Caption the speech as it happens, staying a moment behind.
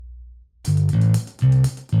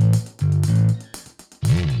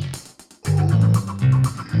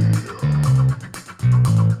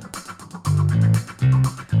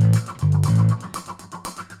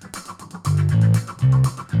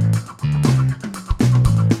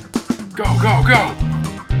go.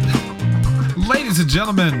 Ladies and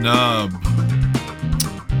gentlemen,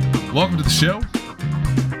 welcome to the show.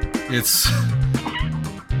 It's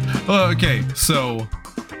okay. So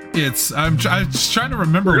I'm just trying to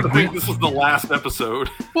remember. We're gonna think this was the last episode.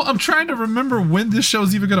 Well, I'm trying to remember when this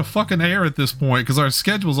show's even gonna fucking air at this point because our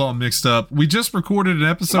schedule's all mixed up. We just recorded an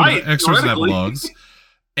episode of Extras and Epilogues,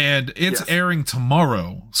 and it's airing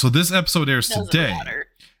tomorrow. So this episode airs today.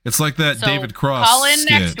 It's like that David Cross call in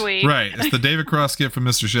skit. next week. Right. It's the David Cross skit from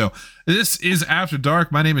Mr. Show. This is After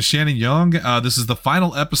Dark. My name is Shannon Young. This is the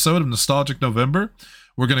final episode of Nostalgic November.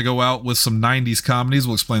 We're going to go out with some 90s comedies.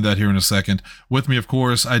 We'll explain that here in a second. With me, of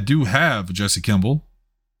course, I do have Jesse Kimball.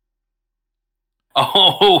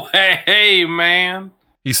 Oh, hey, man.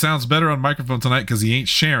 He sounds better on microphone tonight because he ain't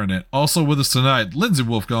sharing it. Also with us tonight, Lindsay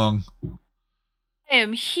Wolfgong. I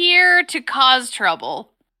am here to cause trouble.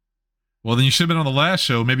 Well, then you should have been on the last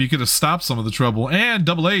show. Maybe you could have stopped some of the trouble. And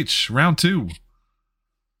Double H, round 2.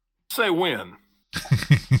 Say when.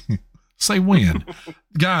 Say when.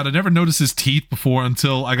 God, I never noticed his teeth before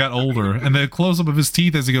until I got older. And the close-up of his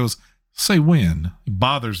teeth as he goes, say when. It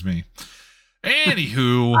bothers me.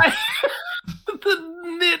 Anywho.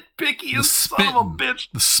 The nitpickiest son of a bitch.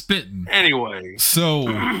 The spitting. Anyway. So.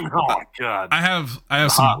 Oh, my God. I have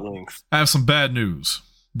some bad news.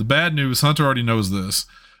 The bad news, Hunter already knows this.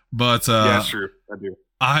 But yeah, sure, I do.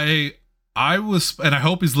 I was, and I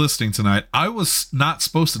hope he's listening tonight. I was not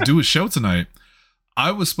supposed to do a show tonight.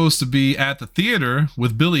 I was supposed to be at the theater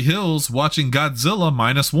with Billy Hills watching Godzilla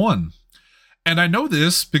 -1. And I know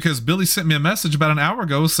this because Billy sent me a message about an hour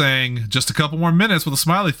ago saying just a couple more minutes with a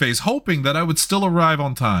smiley face, hoping that I would still arrive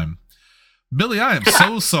on time. Billy, I am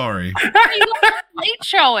so sorry. You were late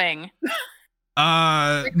showing.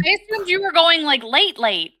 I assumed you were going like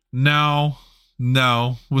late. No,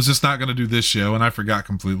 was just not going to do this show, and I forgot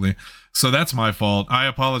completely. So that's my fault. I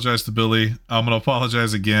apologize to Billy. I'm going to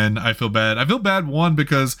apologize again. I feel bad. I feel bad, one,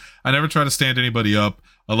 because I never try to stand anybody up.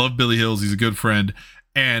 I love Billy Hills. He's a good friend.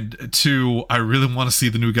 And 2, I really want to see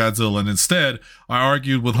the new Godzilla. And instead, I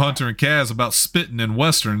argued with Hunter and Kaz about spitting in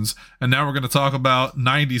Westerns, and now we're going to talk about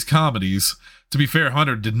 90s comedies. To be fair,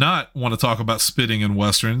 Hunter did not want to talk about spitting in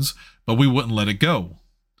Westerns, but we wouldn't let it go.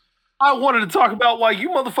 I wanted to talk about why you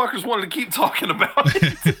motherfuckers wanted to keep talking about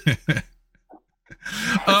it.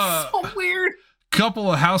 So weird.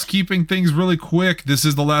 Couple of housekeeping things really quick. This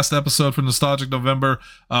is the last episode for Nostalgic November.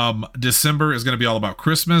 December is going to be all about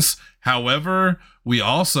Christmas. However, we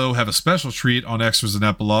also have a special treat on Extras and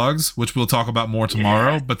Epilogues, which we'll talk about more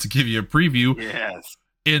tomorrow. Yes. But to give you a preview, yes.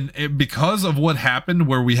 Because of what happened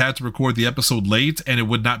where we had to record the episode late and it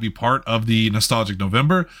would not be part of the Nostalgic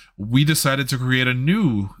November, we decided to create a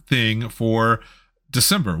new thing for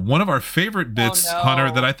December. One of our favorite bits,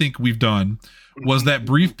 Hunter, that I think we've done was that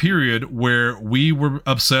brief period where we were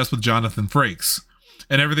obsessed with Jonathan Frakes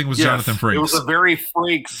and everything was Jonathan Frakes. It was a very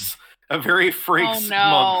Frakes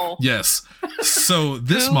month. Yes. So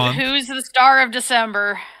this month, who's the star of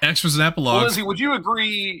December? Extras and Epilogues. Well, Lindsay, would you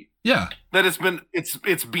agree? Yeah, that it's been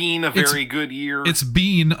a very good year. It's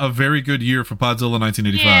been a very good year for Podzilla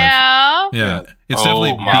 1985. Yeah. It's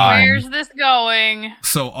definitely been. Where's this going?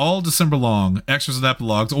 So all December long, Extras and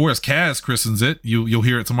Epilogues, or as Kaz christens it, you'll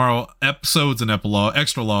hear it tomorrow. Episodes and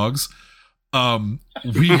extra logs.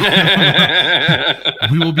 We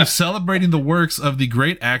will be celebrating the works of the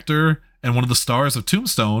great actor and one of the stars of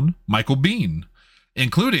Tombstone, Michael Biehn,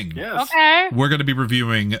 including. Yes. Okay. We're going to be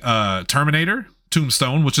reviewing Terminator,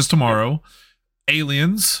 Tombstone, which is tomorrow,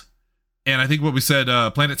 Aliens, and I think what we said,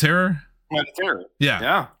 Planet Terror. Planet Terror.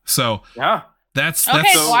 Yeah. So that's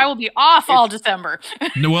okay. So I will be off all December.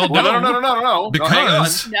 No.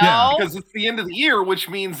 Because it's the end of the year, which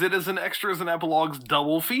means it is an Extras and Epilogues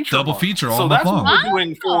double feature. So that's what we're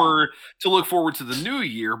doing to look forward to the new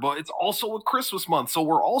year. But it's also a Christmas month, so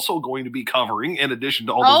we're also going to be covering, in addition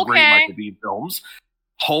to all those great Michael Biehn films,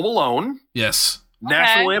 Home Alone. Yes.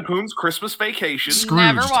 National Lampoon's Christmas Vacation.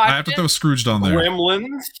 Scrooged. I have to throw Scrooged on there.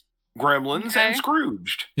 Gremlins, and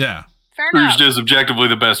Scrooged. Yeah. Scrooged is objectively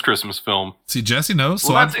the best Christmas film. See, Jesse knows.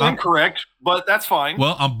 So that's incorrect, but that's fine.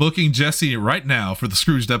 Well, I'm booking Jesse right now for the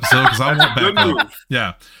Scrooged episode because I want backup.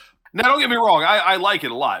 Yeah. Now, don't get me wrong. I like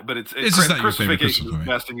it a lot, but it's just not Christmas your Vacation Christmas is the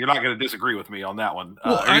best, and you're not going to disagree with me on that one.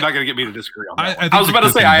 Well, you're not going to get me to disagree on that one. I was about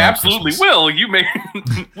to say, I absolutely will. You may,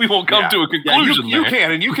 we won't come to a conclusion. You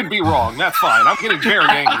can, and you can be wrong. That's fine. I'm getting very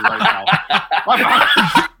angry right now.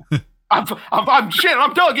 I'm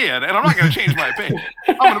dug in, and I'm not going to change my opinion.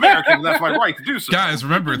 I'm an American, and that's my right to do so. Guys,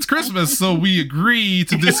 remember, it's Christmas, so we agree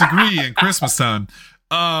to disagree in Christmas time.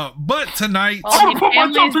 But tonight...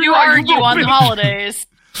 families do argue on the holidays.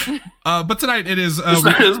 But tonight it is... I was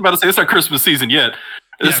about to say, it's not Christmas season yet.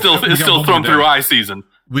 It's Yeah, we got still one thrown more through day. eye season.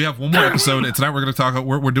 We have one more episode, and tonight we're going to talk.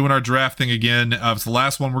 We're doing our draft thing again. It's the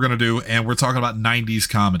last one we're going to do, and we're talking about 90s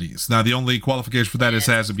comedies. Now, the only qualification for that is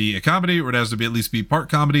it has to be a comedy, or it has to be at least be part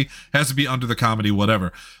comedy, has to be under the comedy,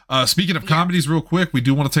 whatever. Speaking of comedies, real quick, we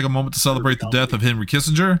do want to take a moment to celebrate the death of Henry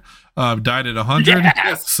Kissinger. Died at 100.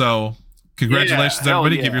 Yes. So, congratulations,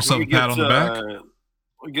 everybody. Give yourself a pat on the back.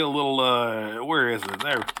 We get a little. Where is it?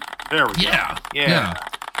 There we go. Yeah.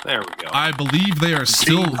 There we go. I believe they are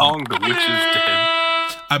still. Ding dong, the witch is dead.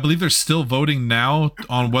 I believe they're still voting now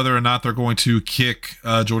on whether or not they're going to kick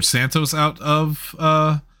George Santos out of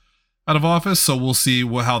office. So we'll see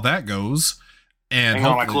how that goes. And hang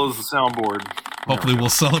on, I closed the soundboard. Hopefully, we'll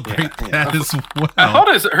celebrate that as well. I thought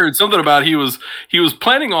I heard something about he was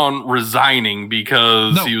planning on resigning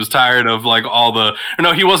because he was tired of like all the.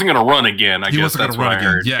 No, he wasn't going to run again. I guess that's what I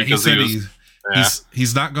heard. Yeah, he said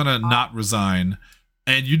he's not going to not resign.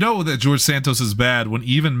 And you know that George Santos is bad when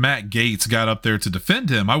even Matt Gaetz got up there to defend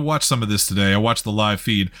him. I watched some of this today. I watched the live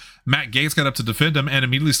feed. Matt Gaetz got up to defend him and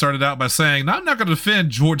immediately started out by saying, "No, I'm not going to defend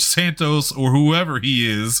George Santos or whoever he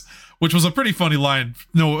is," which was a pretty funny line.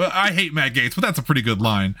 No, I hate Matt Gaetz, but that's a pretty good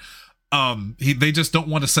line. They just don't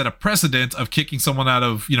want to set a precedent of kicking someone out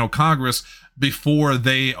of, Congress before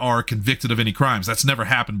they are convicted of any crimes. That's never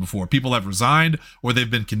happened before. People have resigned or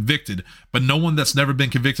they've been convicted, but no one that's never been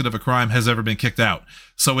convicted of a crime has ever been kicked out.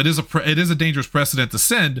 So it is a dangerous precedent to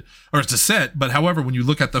set. But however, when you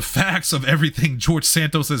look at the facts of everything George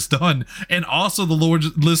Santos has done, and also the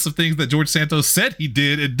list of things that George Santos said he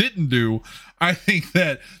did and didn't do, I think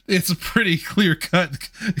that it's a pretty clear-cut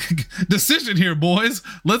decision here, boys.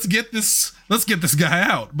 Let's get this guy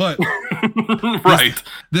out. But right,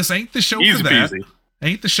 this ain't the show Easy for that. peasy.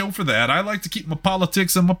 Ain't the show for that. I like to keep my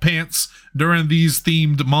politics in my pants during these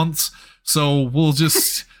themed months, so we'll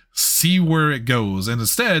just see where it goes. And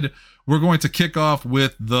instead, we're going to kick off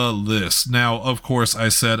with the list. Now, of course, I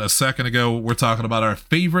said a second ago, we're talking about our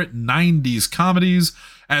favorite 90s comedies.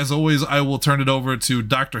 As always, I will turn it over to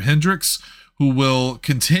Dr. Hendricks, who will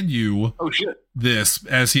continue this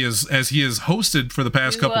as he has hosted for the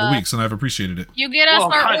past couple of weeks, and I've appreciated it. You get us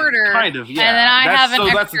our order, kind of, yeah. And then I have an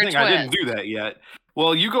extra that's the thing. twist. I didn't do that yet.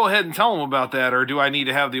 Well, you go ahead and tell them about that, or do I need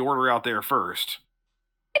to have the order out there first?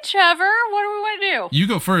 Whichever. What do we want to do? You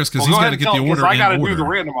go first because he's got to get the order. I got to in do the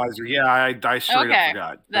order. randomizer. Yeah, I straight up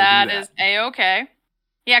forgot. That is a-okay.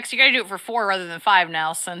 Yeah, because you got to do it for 4 rather than 5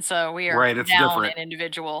 now, since we are right, it's down different. an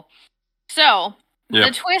individual. So, the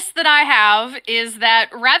twist that I have is that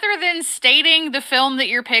rather than stating the film that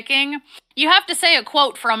you're picking, you have to say a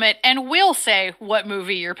quote from it, and we'll say what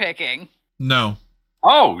movie you're picking. No.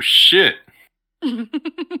 Oh, shit.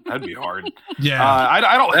 That'd be hard. Yeah. I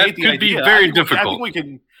don't hate the idea. That could be very difficult. I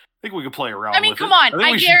think we can play around. I mean, come on.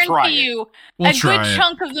 I guarantee you we'll a good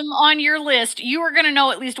chunk of them on your list, you are going to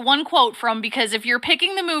know at least one quote from, because if you're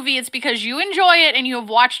picking the movie, it's because you enjoy it and you have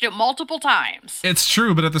watched it multiple times. It's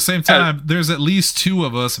true, but at the same time, there's at least 2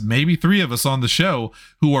 of us, maybe 3 of us on the show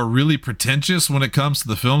who are really pretentious when it comes to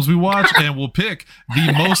the films we watch and will pick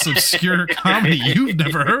the most obscure comedy you've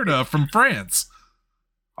never heard of from France.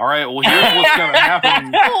 All right, well, here's what's going to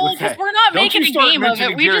happen. Because we're not making a game of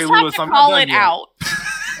it. We just have to call it out.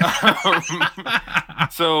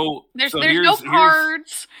 So there's no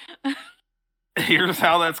cards. Here's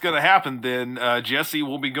how that's going to happen then. Jesse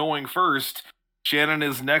will be going first. Shannon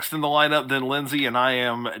is next in the lineup, then Lindsay, and I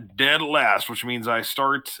am dead last, which means I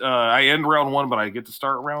end round 1, but I get to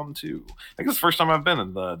start round 2. I think it's the first time I've been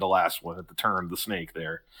in the last one at the turn of the snake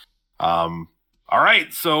there. All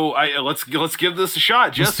right, so let's give this a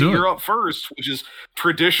shot. Jesse, you're up first, which is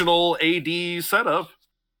traditional AD setup.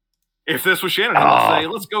 If this was Shannon, I'd say,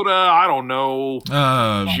 let's go to, I don't know,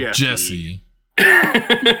 Jesse.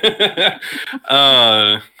 Now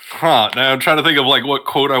I'm trying to think of like what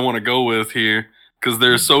quote I want to go with here, because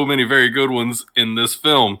there's so many very good ones in this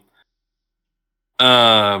film.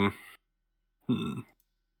 Dead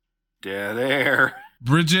air.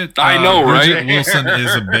 Bridget. I know, Bridget right? Wilson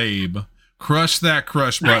is a babe. Crush that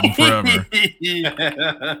crush button forever.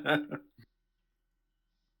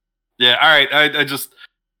 Yeah, all right.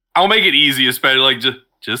 I'll make it easy, especially like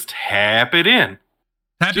just tap it in.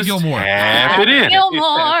 Happy Gilmore. Tap it in.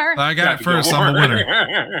 Gilmore. I got it first. I'm the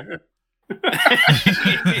winner.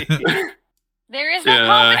 There is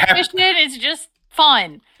no competition. It's just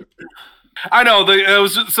fun. I know. I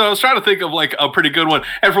was trying to think of like a pretty good one,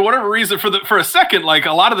 and for whatever reason, for a second, like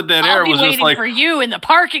a lot of the dead air was just like for you in the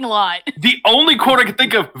parking lot. The only quote I could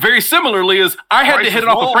think of very similarly is, "I had to hit it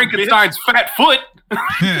off of Frankenstein's fat foot."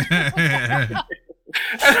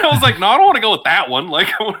 And I was like, no, I don't want to go with that one. Like,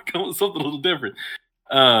 I want to go with something a little different.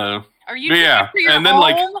 Are you doing it for your and then home?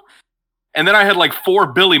 like, And then I had like 4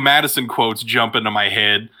 Billy Madison quotes jump into my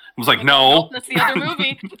head. I was like, no. That's the other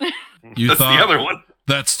movie. That's the other one.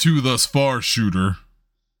 That's 2 thus far, shooter.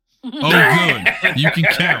 Oh, good. You can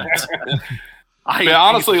count. I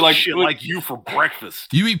honestly like shit like you for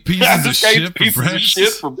breakfast. You eat pieces of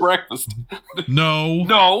shit for breakfast? No.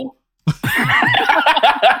 No.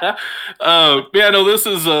 This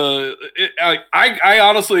is I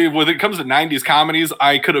honestly, when it comes to 90s comedies,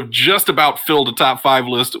 I could have just about filled a top 5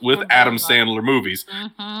 list with Adam Sandler movies.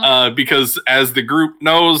 Because as the group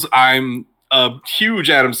knows, I'm a huge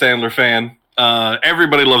Adam Sandler fan.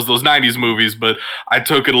 Everybody loves those 90s movies, but I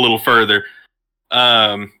took it a little further.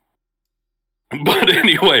 But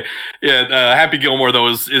anyway, Happy Gilmore though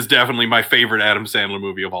is definitely my favorite Adam Sandler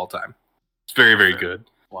movie of all time. It's very, very good.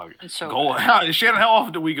 So Shannon, how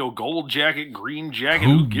often do we go gold jacket, green jacket?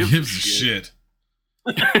 Who gives a shit?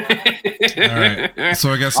 All right.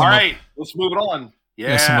 So I guess all right, let's move it on. Yeah.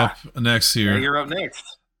 Guess I'm up next here. Yeah, you're up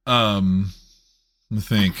next. Let me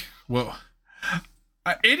think. Well,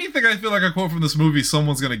 anything I feel like I quote from this movie,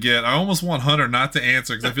 someone's gonna get. I almost want Hunter not to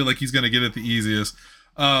answer because I feel like he's gonna get it the easiest.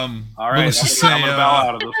 All right, let's just say I'm gonna bow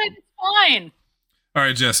out of this. It's fine. All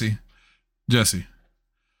right, Jesse.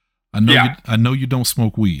 I know you don't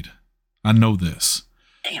smoke weed. I know this.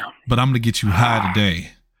 Damn. But I'm gonna get you high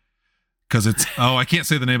today. Cause it's I can't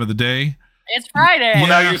say the name of the day. It's Friday. Well,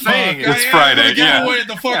 now you're saying it's Friday. Yeah.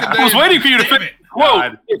 I was waiting for you to fit.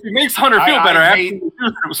 Whoa! If it makes Hunter feel better, it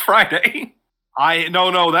was Friday.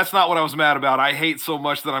 No, that's not what I was mad about. I hate so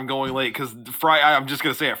much that I'm going late because Friday. I'm just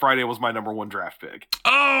gonna say it. Friday was my number 1 draft pick.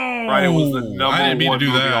 Oh, Friday was the number I didn't mean 1 to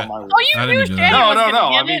do movie that. on my list. Oh, you knew Shannon was gonna No.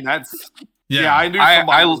 I get mean, it? that's yeah. I knew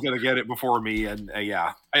somebody was gonna get it before me, and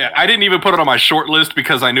I didn't even put it on my short list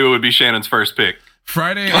because I knew it would be Shannon's first pick.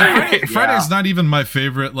 Friday's not even my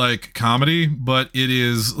favorite like comedy, but it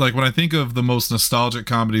is like when I think of the most nostalgic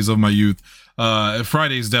comedies of my youth,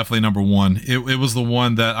 Friday's definitely number 1. It was the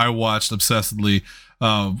one that I watched obsessively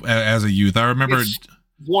as a youth. I remember it's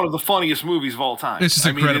one of the funniest movies of all time. It's just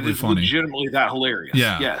incredibly funny. Legitimately that hilarious.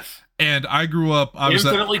 Yeah. Yes. And I grew up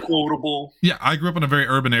infinitely quotable. Yeah, I grew up in a very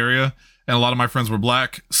urban area, and a lot of my friends were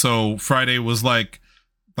black, so Friday was like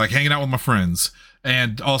hanging out with my friends,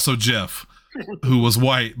 and also Jeff, who was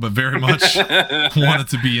white but very much wanted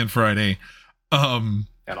to be in Friday. And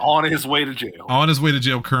on his way to jail. On his way to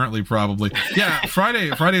jail currently, probably. Yeah, Friday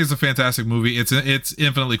is a fantastic movie. It's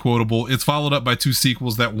infinitely quotable. It's followed up by 2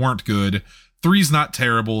 sequels that weren't good. 3's not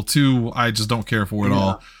terrible. 2 I just don't care for at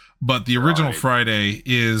all. But the original Friday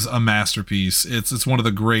is a masterpiece. It's one of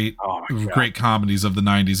the great comedies of the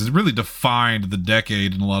 90s. It really defined the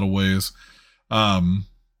decade in a lot of ways. I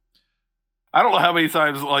don't know how many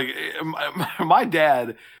times my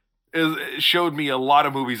dad showed me a lot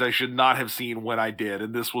of movies I should not have seen when I did,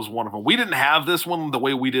 and this was one of them. We didn't have this one the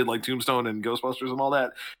way we did like Tombstone and Ghostbusters and all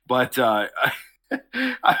that, but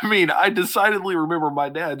I mean, I decidedly remember my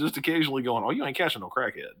dad just occasionally going, "Oh, you ain't catching no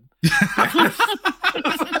crackhead."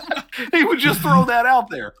 He would just throw that out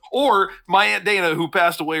there. Or my Aunt Dana, who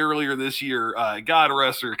passed away earlier this year, God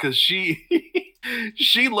rest her, because she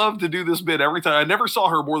loved to do this bit every time. I never saw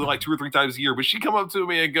her more than like 2 or 3 times a year, but she'd come up to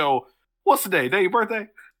me and go, "What's the day? Day your birthday?"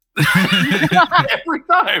 Every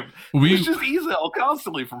time. It was just Ezel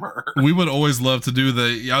constantly from her. We would always love to do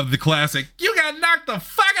the classic, "You got knocked the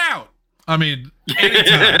fuck out." I mean,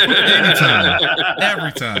 anytime,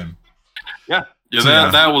 every time. Yeah,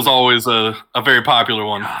 that was always a very popular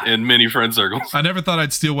one in many friend circles. I never thought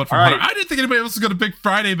I'd steal one from Hunter. I didn't think anybody else was going to pick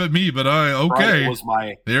Friday but me, but okay. Friday was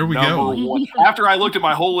my there we go. 1. After I looked at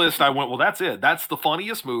my whole list, I went, well, that's it. That's the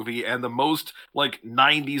funniest movie and the most like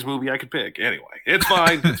 90s movie I could pick. Anyway, it's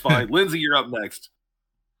fine. It's fine. Lindsay, you're up next.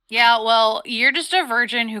 Yeah, well, you're just a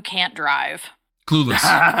virgin who can't drive. Clueless.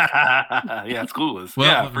 Yeah, it's Clueless.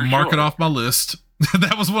 Well, yeah, mark it off my list.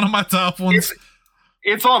 That was one of my top ones.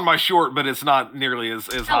 It's on my short, but it's not nearly as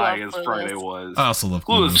high as Friday was. I also love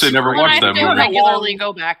Clueless. So never watched that movie. I regularly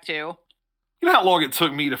go back to. You know how long it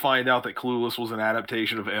took me to find out that Clueless was an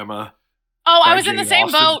adaptation of Emma? Oh, I was in the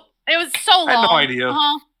same boat. It was so long. I had no idea.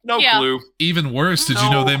 No clue. Even worse, did you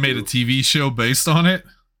know they made a TV show based on it?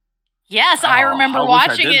 Yes, I remember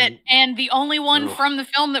watching it, and the only one from the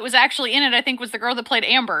film that was actually in it, I think, was the girl that played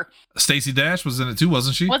Amber. Stacey Dash was in it too,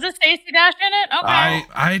 wasn't she? Was it Stacey Dash in it? Okay.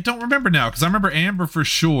 I don't remember now, because I remember Amber for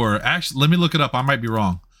sure. Actually, let me look it up. I might be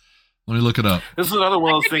wrong. Let me look it up. This is another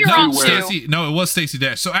one of those things too. No, it was Stacey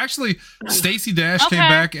Dash. So actually, Stacey Dash came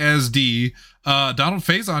back as Dee. Donald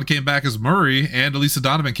Faison came back as Murray, and Elisa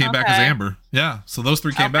Donovan came back as Amber. Yeah, so those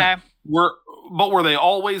 3 came back. But were they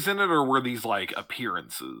always in it, or were these like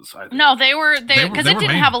appearances? I think? No, they were because it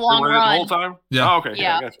didn't have a long run. The whole time. Yeah. Oh, okay.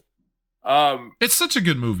 Yeah. I gotcha. It's such a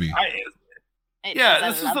good movie.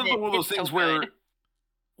 This is one of those things where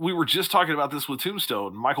we were just talking about this with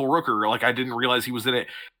Tombstone. Michael Rooker, like I didn't realize he was in it.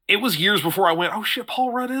 It was years before I went, oh shit,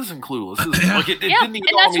 Paul Rudd is in Clueless. Like it didn't even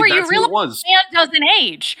and that's where you realize man doesn't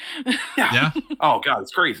age. Yeah. Oh god,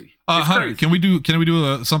 it's crazy. Hunter, can we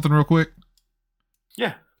do something real quick?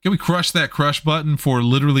 Yeah. Can we crush that crush button for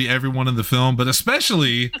literally everyone in the film, but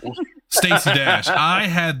especially Stacey Dash? I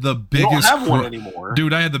had the biggest. Don't have one anymore,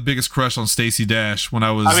 dude. I had the biggest crush on Stacey Dash when I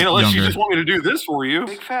was. Unless younger. you just want me to do this for you.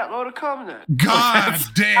 Big fat load of covenant. God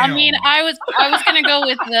damn. I mean, I was gonna go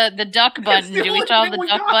with the duck button. Do we still have the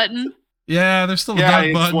duck button? Yeah, there's still a duck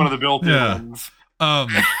button. It's one of the built-in ones.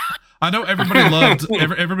 I know everybody loved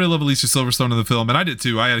Alicia Silverstone in the film, and I did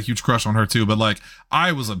too. I had a huge crush on her too. But like,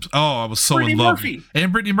 I was so Brittany in love. Murphy.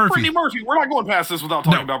 And Brittany Murphy. Brittany Murphy. We're not going past this without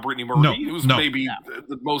talking about Brittany Murphy, who's maybe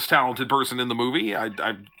the most talented person in the movie. I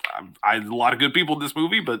a lot of good people in this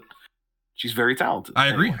movie, but she's very talented. I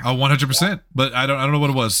agree, 100%. But I don't know what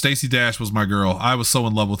it was. Stacey Dash was my girl. I was so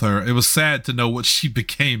in love with her. It was sad to know what she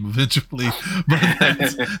became eventually, but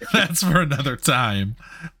that's for another time.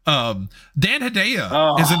 Dan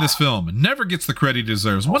Hedaya is in this film. Never gets the credit he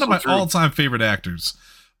deserves. One of my all-time favorite actors.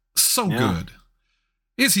 So good.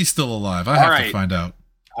 Is he still alive? I have to find out.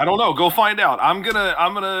 I don't know. Go find out. I'm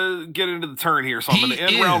gonna get into the turn here. So I'm gonna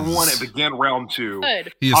end round 1 and begin round 2.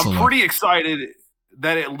 Good. I'm pretty excited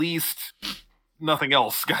that at least nothing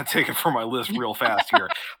else got taken from my list real fast here.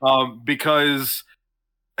 Because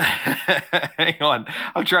hang on.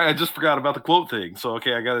 I just forgot about the quote thing. So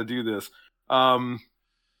okay, I gotta do this.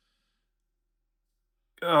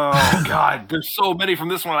 Oh god, there's so many from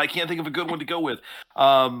this one. I can't think of a good one to go with.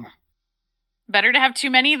 Better to have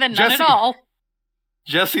too many than none at all.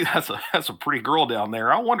 Jesse, that's a pretty girl down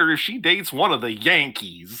there. I wonder if she dates one of the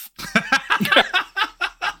Yankees.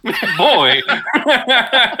 Boy.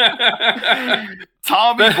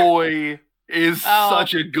 Tommy Boy is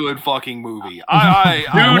such a good fucking movie. I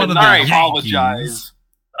apologize.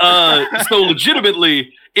 So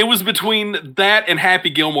legitimately, it was between that and Happy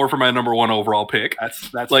Gilmore for my number 1 overall pick.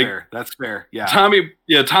 That's like, fair. That's fair. Yeah. Tommy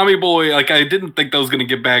Boy, like I didn't think that was gonna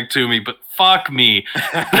get back to me, but fuck me.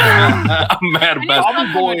 I'm mad about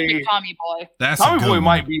Tommy Boy. Tommy Boy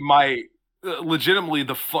might be my legitimately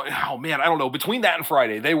oh man, I don't know. Between that and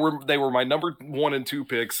Friday, they were my number 1 and 2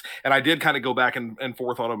 picks, and I did kind of go back and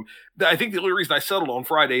forth on them. I think the only reason I settled on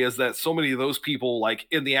Friday is that so many of those people, like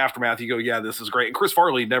in the aftermath, you go, yeah, this is great. And Chris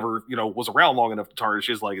Farley never, was around long enough to tarnish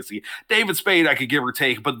his legacy. David Spade, I could give or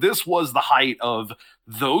take, but this was the height of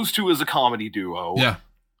those two as a comedy duo. Yeah.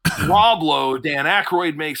 Rob Lowe, Dan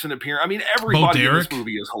Aykroyd makes an appearance. I mean, everybody in this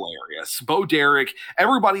movie is hilarious. Bo Derek,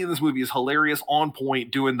 everybody in this movie is hilarious, on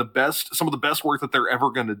point, doing some of the best work that they're ever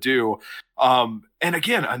going to do. And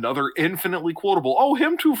again, another infinitely quotable. Oh,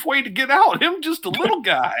 him too afraid to get out. Him just a little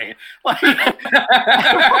guy. Like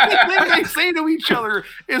everything they say to each other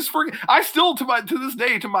is I still to this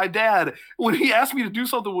day to my dad, when he asks me to do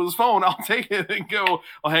something with his phone, I'll take it and go,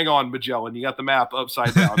 oh, hang on, Magellan, you got the map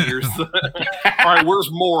upside down. Here's all right, where's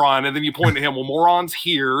moron? And then you point at him. Well, moron's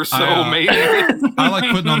here, so maybe. I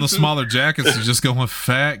like putting on the smaller jackets and just going with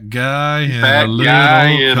fat guy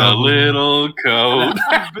in a little coat.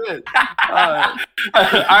 That's a bit.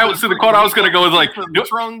 The quote I was going to go with like the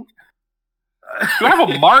trunk. Do I have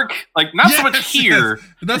a mark? Like not so much here,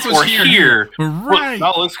 that's what's here. Right.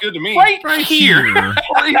 That looks good to me. Right here.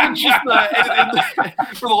 Or even just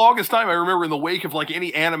for the longest time, I remember in the wake of like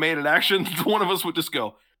any animated action, one of us would just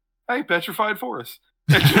go, "Hey, petrified forest."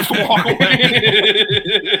 And just walk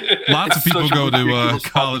away. Lots of people go to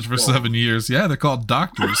college for 7 years. Yeah, they're called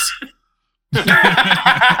doctors.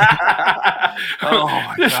 Oh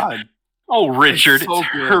my god. Oh, Richard, it's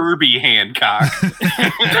Herbie Hancock.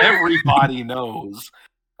 Everybody knows.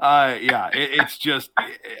 It's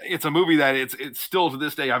a movie that it's still to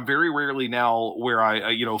this day. I'm very rarely now where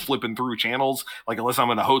I flipping through channels, like unless I'm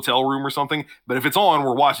in a hotel room or something. But if it's on,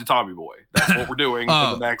 we're watching Tommy Boy. That's what we're doing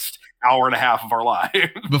for the next hour and a half of our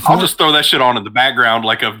life. I'll just throw that shit on in the background,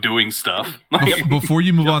 like of doing stuff. Before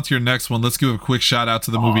you move on to your next one, let's give a quick shout out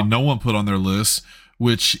to the movie no one put on their list,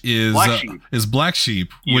 which is Black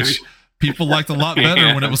Sheep, which people liked a lot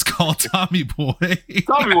better when it was called Tommy Boy.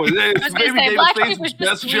 Tommy Boy. Black Sheep was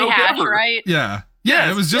just rehash, right? Yeah.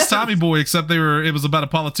 Yeah, it was just Tommy Boy, except it was about a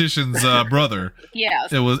politician's brother.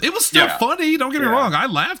 Yes. It was still funny, don't get me wrong. I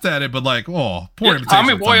laughed at it, but like, poor imitation.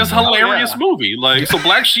 Tommy Boy is a hilarious movie. Like, so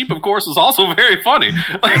Black Sheep, of course, is also very funny.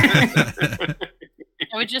 It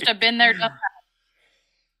would just have been there.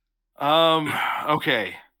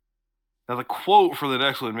 Okay. Now the quote for the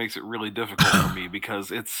next one makes it really difficult for me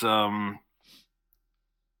because it's there's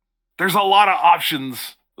a lot of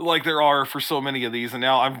options like there are for so many of these, and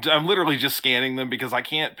now I'm literally just scanning them because I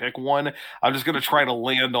can't pick one. I'm just gonna try to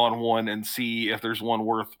land on one and see if there's one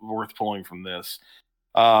worth pulling from this.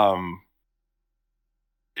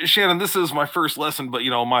 Shannon, this is my first lesson, but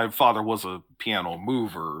my father was a piano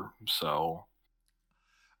mover, so.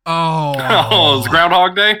 Oh, it's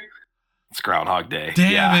Groundhog Day? It's Groundhog Day.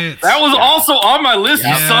 Damn it. That was also on my list, you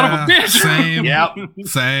Yeah, son of a bitch. Same. Yep.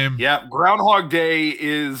 Same. Yep. Groundhog Day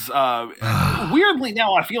is weirdly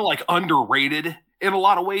now I feel like underrated in a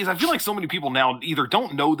lot of ways. I feel like so many people now either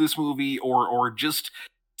don't know this movie or just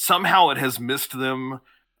somehow it has missed them.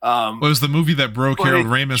 It was the movie that broke Harold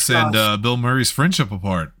Ramis and Bill Murray's friendship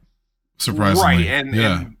apart. Surprisingly.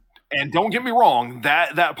 Right. And don't get me wrong,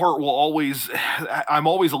 that part will always I'm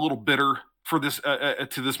always a little bitter for this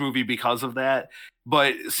to this movie because of that.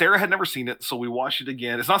 But Sarah had never seen it, so we watched it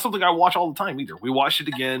again. It's not something I watch all the time either. We watched it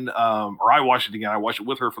again, or I watched it again. I watched it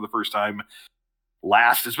with her for the first time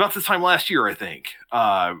it's about this time last year, I think.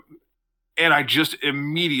 And I just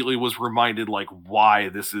immediately was reminded like why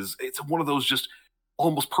it's one of those just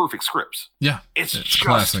almost perfect scripts. Yeah. It's just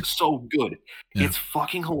classic. so good. Yeah. It's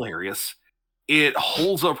fucking hilarious. It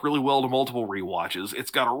holds up really well to multiple rewatches. It's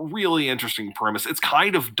got a really interesting premise. It's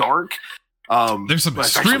kind of dark. There's some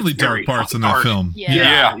extremely dark parts in that film.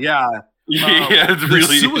 Yeah. It really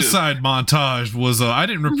the suicide montage was I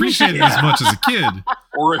didn't appreciate it as much as a kid.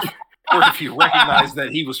 Or if you recognize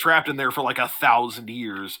that he was trapped in there for like 1,000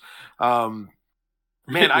 years. Man,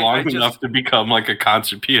 long enough to become like a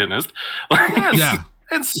concert pianist. Yeah.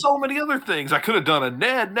 And so many other things. I could have done a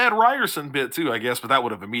Ned Ryerson bit too, I guess, but that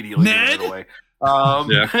would have immediately given it away.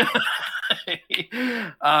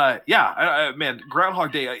 Man,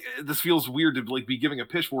 Groundhog Day. This feels weird to like be giving a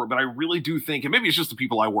pitch for it, but I really do think, and maybe it's just the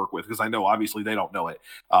people I work with because I know obviously they don't know it,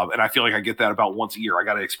 and I feel like I get that about once a year. I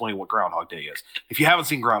got to explain what Groundhog Day is. If you haven't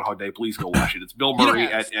seen Groundhog Day, please go watch it. It's Bill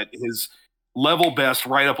Murray at his level best,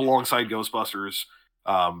 right up alongside Ghostbusters.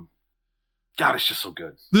 God, it's just so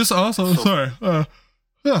good. This also,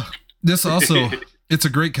 this also, it's a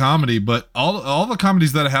great comedy, but all the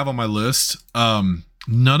comedies that I have on my list,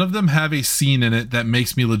 none of them have a scene in it that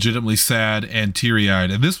makes me legitimately sad and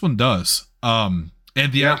teary-eyed, and this one does. And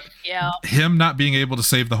him not being able to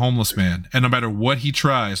save the homeless man, and no matter what he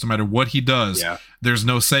tries, no matter what he does, there's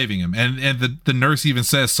no saving him. And the nurse even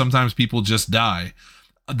says sometimes people just die.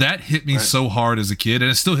 That hit me so hard as a kid,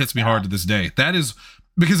 and it still hits me hard to this day. That is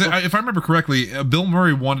because if I remember correctly, Bill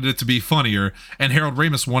Murray wanted it to be funnier, and Harold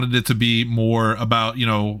Ramis wanted it to be more about,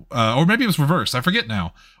 or maybe it was reversed. I forget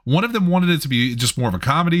now. One of them wanted it to be just more of a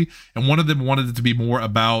comedy, and one of them wanted it to be more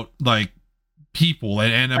about like people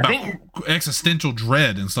and about existential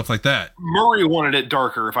dread and stuff like that. Murray wanted it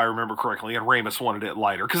darker, if I remember correctly, and Ramis wanted it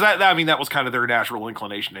lighter because that was kind of their natural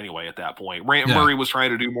inclination anyway at that point. Murray was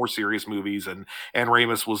trying to do more serious movies, and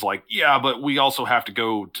Ramis was like, yeah, but we also have to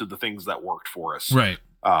go to the things that worked for us, right?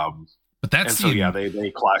 But that's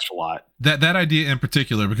they clashed a lot. That idea in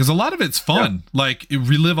particular, because a lot of it's fun. Like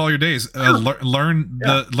relive all your days, learn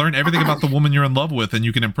everything about the woman you're in love with, and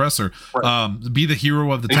you can impress her. Right. Be the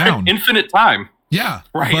hero of the town. Infinite time. Yeah,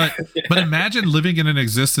 right. But imagine living in an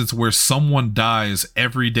existence where someone dies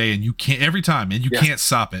every day, and you can't can't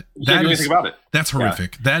stop it. You can't do anything about it. That's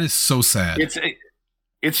horrific. Yeah. That is so sad.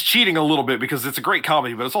 It's cheating a little bit because it's a great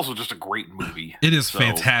comedy, but it's also just a great movie. It is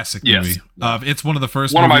fantastic movie. It's one of the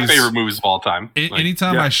first one movies, of my favorite movies of all time.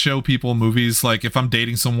 Anytime I show people movies, like if I'm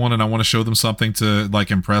dating someone and I want to show them something to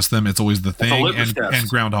like impress them, it's always The Thing and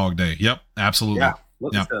Groundhog Day. Yep, absolutely. Yeah,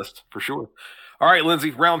 litmus test for sure. All right,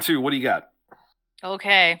 Lindsay, round 2. What do you got?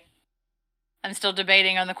 Okay. I'm still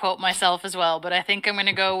debating on the quote myself as well, but I think I'm going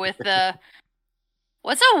to go with the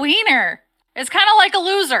what's a wiener? It's kind of like a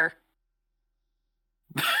loser.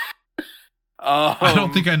 I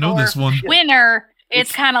don't think I know this one. Winner.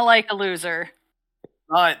 It's kind of like a loser.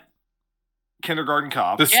 Not Kindergarten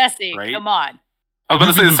Cop. Jesse, right? Come on. I was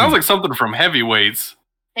going to say, it sounds like something from Heavyweights.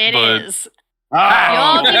 It is. You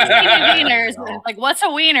all keep saying wieners. Like, what's a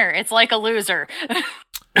wiener? It's like a loser.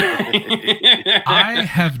 I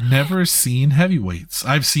have never seen Heavyweights.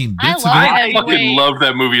 I've seen bits of it. I fucking loved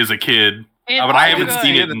that movie as a kid. But I haven't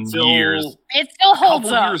seen it in years. It still holds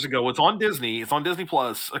up. A couple years ago, it's on Disney. It's on Disney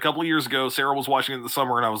Plus. A couple of years ago, Sarah was watching it in the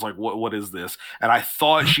summer, and I was like, "What is this?" And I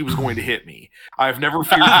thought she was going to hit me. I've never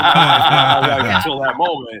feared for my life until that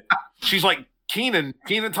moment. She's like, Kenan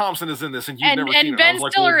Thompson is in this, and you've never seen it. And Ben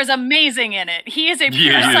Stiller is amazing in it. He is a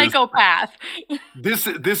pure psychopath. This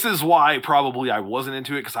is why probably I wasn't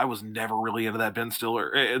into it because I was never really into that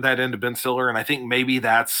end of Ben Stiller, and I think maybe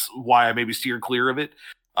that's why I maybe steered clear of it.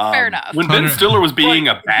 Fair enough. When Ben Stiller was being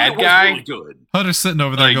a bad guy, really good. Hunter's sitting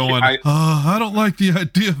over there going, I don't like the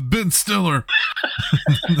idea of Ben Stiller.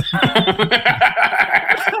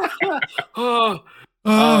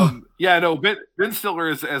 Yeah, no, Ben Stiller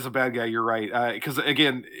is as a bad guy. You're right. Because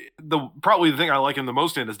again, probably the thing I like him the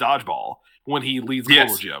most in is Dodgeball when he leads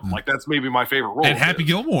Global Gym. Like that's maybe my favorite role. And Happy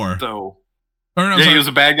Gilmore. So, he was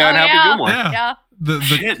a bad guy in Happy Gilmore. Yeah.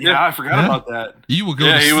 I forgot about that. You will go.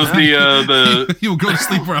 Yeah, he was the. You will go to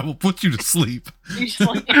sleep, or I will put you to sleep.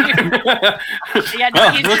 Look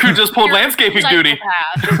who just pulled landscaping duty.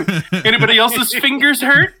 Anybody else's fingers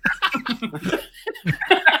hurt?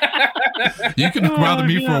 You can bother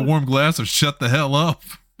me for a warm glass or shut the hell up.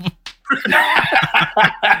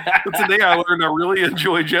 Today I learned I really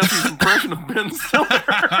enjoy Jesse's impression of Ben Stiller.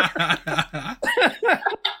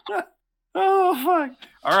 Oh, fuck.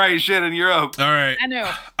 All right, Shannon, you're up. All right. I know.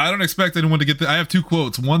 I don't expect anyone to get I have two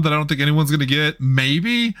quotes. One that I don't think anyone's going to get,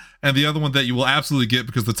 maybe, and the other one that you will absolutely get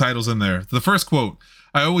because the title's in there. The first quote,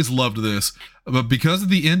 I always loved this, but because of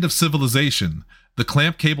the end of civilization, the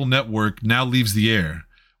clamp cable network now leaves the air.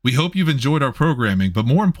 We hope you've enjoyed our programming, but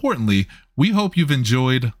more importantly, we hope you've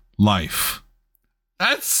enjoyed life.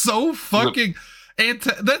 That's so fucking...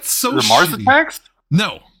 that's so the Mars Attacks?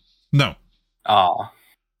 No. Oh.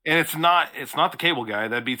 And it's not the cable guy.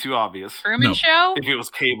 That'd be too obvious. Truman Show? If it was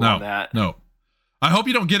cable on that. No. I hope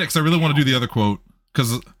you don't get it because I really want to do the other quote.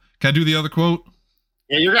 Can I do the other quote?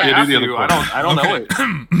 Yeah, you're going to do the other quote. I don't know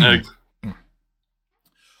it.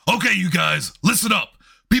 Okay, you guys, listen up.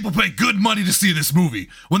 People pay good money to see this movie.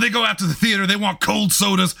 When they go out to the theater, they want cold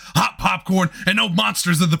sodas, hot popcorn, and no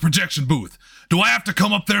monsters in the projection booth. Do I have to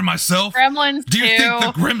come up there myself? Gremlins Do you think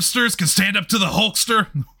the Grimsters can stand up to the Hulkster?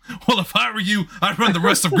 Well, if I were you, I'd run the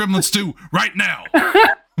rest of Gremlins 2 right now.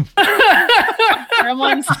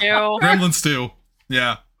 Gremlins 2. Gremlins 2.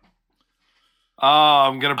 Yeah.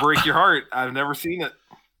 I'm going to break your heart. I've never seen it.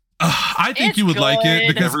 I think you would like it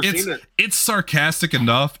because it's sarcastic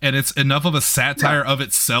enough and it's enough of a satire of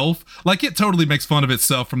itself. Like it totally makes fun of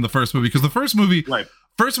itself from the first movie because the first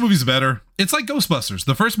movie's better. It's like Ghostbusters.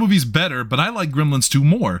 The first movie's better, but I like Gremlins 2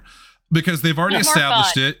 more because they've already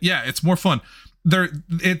established it. Yeah, it's more fun. The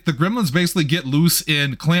Gremlins basically get loose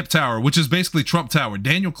in Clamp Tower, which is basically Trump Tower.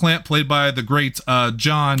 Daniel Clamp, played by the great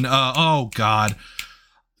John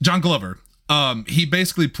Glover. He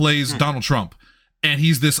basically plays Donald Trump. And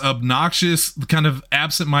he's this obnoxious, kind of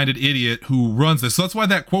absent-minded idiot who runs this. So that's why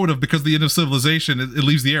that quote of because the end of civilization, it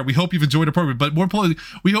leaves the air. We hope you've enjoyed the program, but more importantly,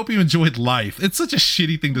 we hope you enjoyed life. It's such a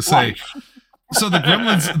shitty thing to say. So the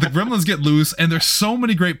gremlins get loose, and there's so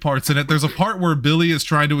many great parts in it. There's a part where Billy is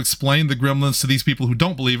trying to explain the gremlins to these people who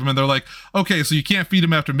don't believe him, and they're like, okay, so you can't feed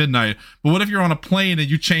them after midnight, but what if you're on a plane and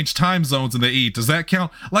you change time zones and they eat? Does that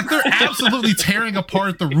count? Like, they're absolutely tearing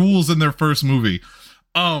apart the rules in their first movie.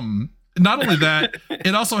 Not only that,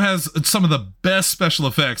 it also has some of the best special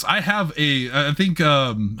effects. I have because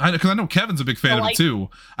I know Kevin's a big fan of it too.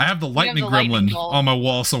 I have the lightning gremlin on my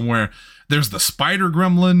wall somewhere. There's the spider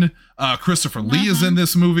gremlin. Christopher Lee is in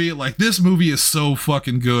this movie. Like, this movie is so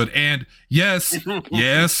fucking good. And yes,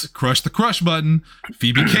 crush the crush button.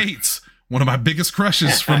 Phoebe Cates, one of my biggest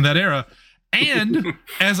crushes from that era. And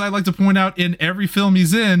as I like to point out in every film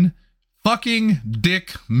he's in, fucking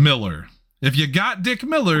Dick Miller. If you got Dick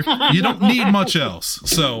Miller, you don't need much else.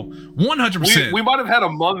 So 100%. We might have had a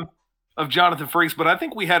month of Jonathan Frakes, but I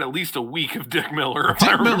think we had at least a week of Dick Miller.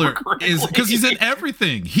 Dick Miller is because he's in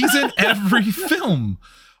everything. He's in every film.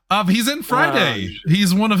 He's in Friday.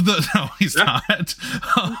 He's one of the. No, he's not.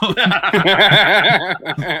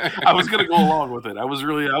 I was gonna go along with it. I was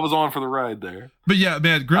on for the ride there. But yeah,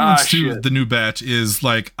 man, Gremlins 2, the new batch, is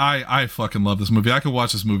like I fucking love this movie. I could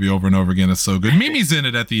watch this movie over and over again. It's so good. Mimi's in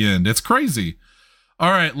it at the end. It's crazy.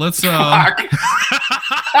 All right, let's. A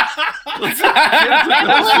little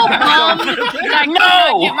bummed that I could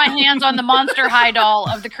not get my hands on the Monster High doll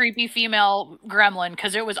of the creepy female gremlin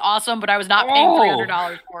because it was awesome, but I was not paying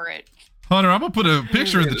 $300 for it. Hunter, I'm gonna put a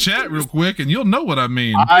picture in the chat real quick, and you'll know what I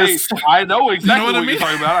mean. I know exactly what you're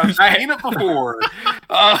talking about. I've seen it before.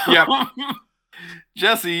 Yep.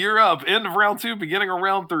 Jesse, you're up. End of round 2, beginning of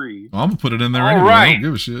round 3. I'm gonna put it in there anyway. Right. I don't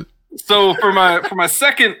give a shit. So for my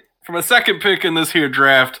second pick in this here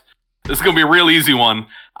draft, this is gonna be a real easy one.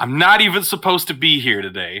 I'm not even supposed to be here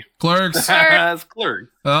today. Clerks. That's Clerks.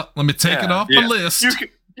 Let me take it off the list. You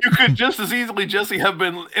could just as easily, Jesse, have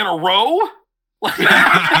been in a row.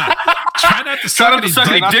 Try not to suck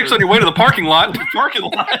any dicks on your way to the parking lot.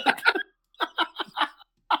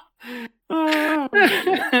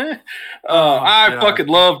 I fucking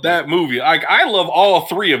love that movie. I love all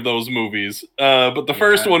 3 of those movies. But the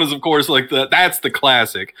first one is, of course, like that's the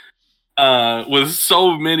classic. with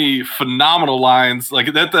so many phenomenal lines.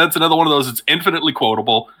 Like that's another one of those. It's infinitely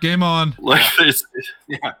quotable. Game on. Like there's,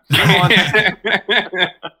 Yeah. Come on.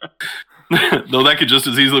 though that could just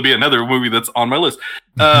as easily be another movie that's on my list.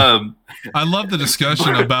 I love the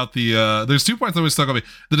discussion about the there's two parts that always stuck on me.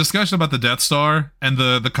 The discussion about the Death Star and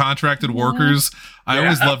the contracted workers. I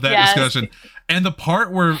always love that discussion. And the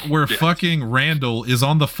part where fucking Randall is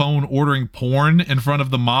on the phone ordering porn in front of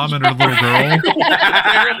the mom and her little girl.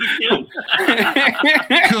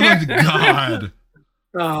 Good God.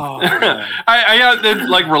 Oh, I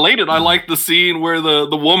like related. I like the scene where the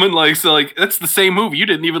woman like that's the same movie. You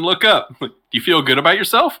didn't even look up. Like, do you feel good about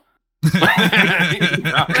yourself?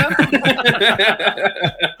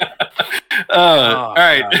 All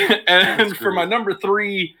right. And for my number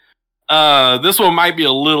 3, this one might be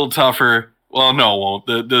a little tougher. Well, no, it won't.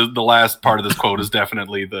 The last part of this quote is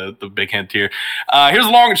definitely the big hint here. Here's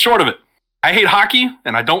the long and short of it. I hate hockey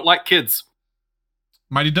and I don't like kids.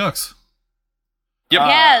 Mighty Ducks. Yep.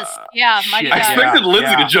 Yes. Yeah. I expected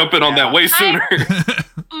Lindsay to jump in on that way sooner.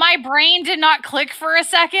 My brain did not click for a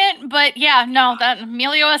second, but yeah, no, that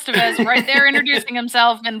Emilio Estevez right there introducing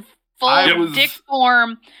himself in full dick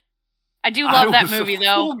form. I do love that movie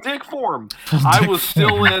though. Full dick form. I was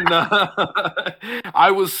still in.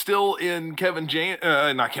 I was still in not Kevin James.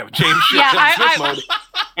 Yeah, mode.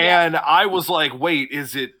 And I was like, wait,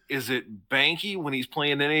 is it Banky when he's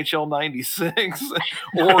playing NHL '96,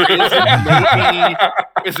 or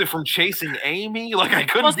is it from Chasing Amy? Like I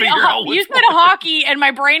couldn't figure out. You said hockey, and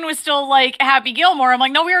my brain was still like Happy Gilmore. I'm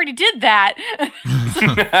like, no, we already did that.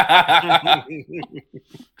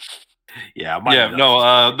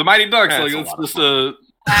 The Mighty Ducks. Like it's just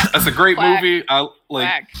that's a great movie. I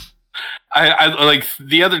like. I like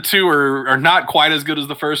the other two are not quite as good as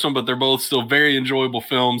the first one, but they're both still very enjoyable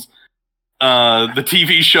films. The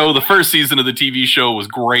TV show, the first season of the TV show was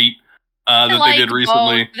great. That they did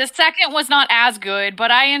recently. The second was not as good,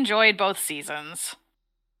 but I enjoyed both seasons.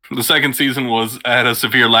 The second season had a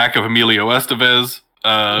severe lack of Emilio Estevez,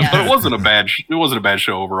 but it wasn't a bad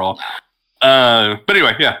show overall. But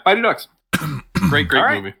anyway, yeah, Mighty Ducks, great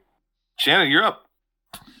movie. Shannon, you're up.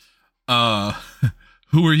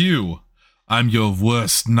 Who are you? I'm your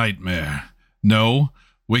worst nightmare. No,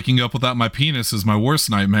 waking up without my penis is my worst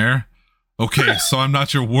nightmare. Okay, so I'm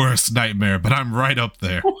not your worst nightmare, but I'm right up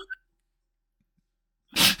there.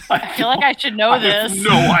 I feel like I should know this. I have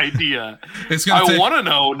no idea. I want to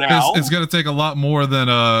know now. It's going to take a lot more than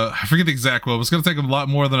I forget the exact quote. It's going to take a lot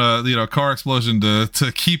more than a car explosion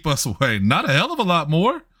to keep us away. Not a hell of a lot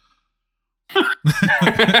more. What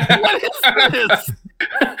is this?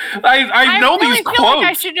 I know really these feel quotes. Like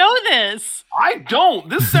I should know this. I don't.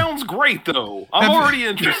 This sounds great though. I'm already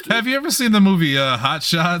interested. Have you ever seen the movie Hot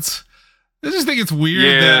Shots? I just think it's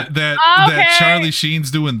weird that Charlie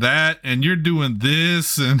Sheen's doing that and you're doing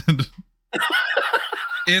this, and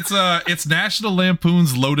it's National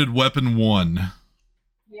Lampoon's Loaded Weapon 1.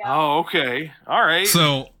 Yeah. Oh, okay. All right.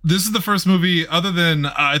 So this is the first movie, other than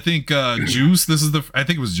I think Juice. I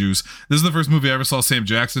think it was Juice. This is the first movie I ever saw Sam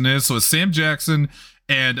Jackson in. So it's Sam Jackson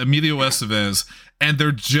and Emilio Estevez, and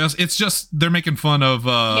they're making fun of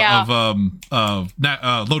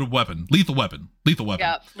Loaded Weapon, Lethal Weapon.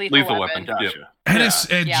 Yeah, Lethal Weapon. Gotcha.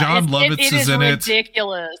 And John Lovitz is in it.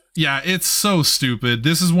 Ridiculous. Yeah, it's so stupid.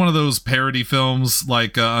 This is one of those parody films,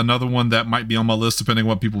 like another one that might be on my list depending on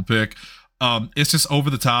what people pick. It's just over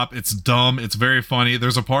the top. It's dumb. It's very funny.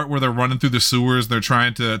 There's a part where they're running through the sewers. They're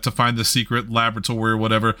trying to find the secret laboratory or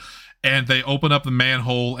whatever. And they open up the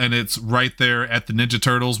manhole, and it's right there at the Ninja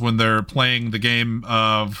Turtles when they're playing the game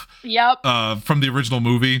from the original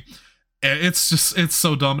movie. And it's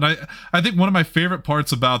so dumb. And I think one of my favorite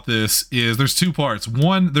parts about this is there's two parts.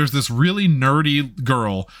 One, there's this really nerdy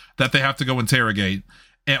girl that they have to go interrogate.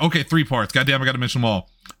 And okay, 3 parts. Goddamn, I got to mention them all.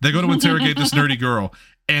 They go to interrogate this nerdy girl.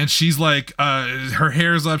 And she's like, her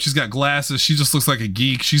hair's up. She's got glasses. She just looks like a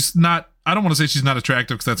geek. She's not, I don't want to say she's not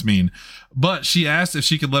attractive because that's mean. But she asked if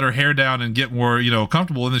she could let her hair down and get more,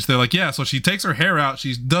 comfortable. And they're like, yeah. So she takes her hair out.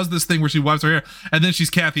 She does this thing where she wipes her hair. And then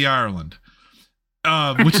she's Kathy Ireland.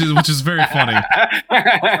 Which is very funny.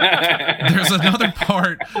 There's another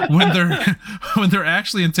part when they're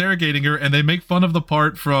actually interrogating her, and they make fun of the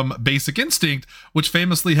part from Basic Instinct, which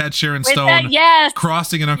famously had Sharon Stone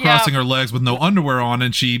crossing and uncrossing her legs with no underwear on,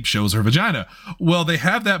 and she shows her vagina. Well, they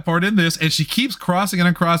have that part in this, and she keeps crossing and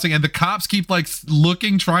uncrossing, and the cops keep like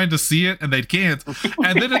looking, trying to see it, and they can't.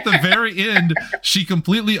 And then at the very end, she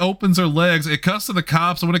completely opens her legs. It cuts to the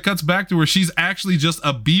cops, and when it cuts back to her, she's actually just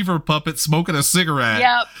a beaver puppet smoking a cigarette cigarette.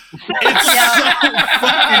 Yep. It's so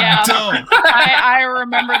fucking dumb. I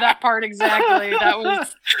remember that part exactly. That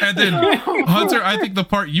was. And then Hunter, I think the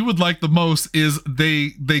part you would like the most is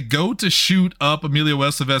they go to shoot up Emilio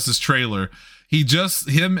Estevez's trailer.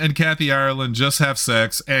 Him and Kathy Ireland just have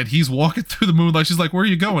sex, and he's walking through the moonlight. She's like, "Where are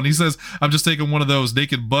you going?" He says, "I'm just taking one of those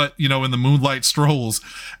naked butt, in the moonlight strolls."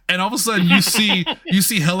 And all of a sudden, you see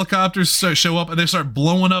helicopters show up, and they start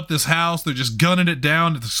blowing up this house. They're just gunning it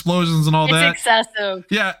down, with explosions and all that. It's excessive.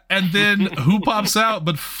 Yeah, and then who pops out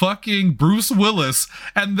but fucking Bruce Willis?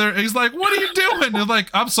 And he's like, "What are you doing?" They're like,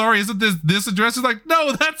 "I'm sorry, isn't this address?" He's like,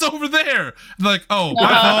 "No, that's over there." They're like, "Oh, my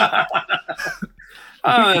fault."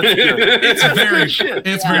 Oh, that's good. It's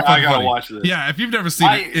very fun. I gotta watch this. Yeah, if you've never seen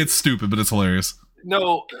it, it's stupid, but it's hilarious.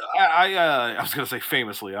 No, I was gonna say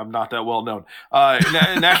famously, I'm not that well known.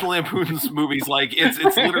 National Lampoon's movies, like it's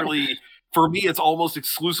literally, for me, it's almost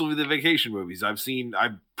exclusively the vacation movies. I'm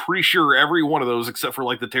pretty sure every one of those except for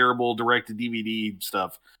like the terrible direct-to-DVD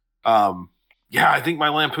stuff. Yeah, I think my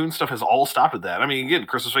Lampoon stuff has all stopped at that. I mean, again,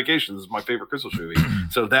 Christmas Vacation is my favorite Christmas movie.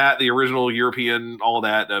 So that, the original European, all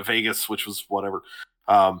that, Vegas, which was whatever.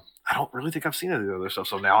 I don't really think I've seen any of the other stuff,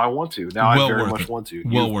 so now I want to. Now I very much want to.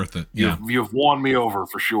 Worth it. Yeah, you've won me over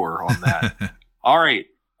for sure on that. All right,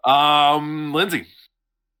 Lindsay.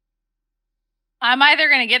 I'm either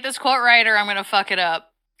gonna get this quote right or I'm gonna fuck it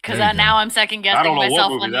up because now I'm second guessing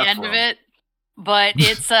myself on the end of it. But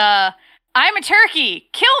it's I'm a turkey,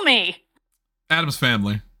 kill me. Addams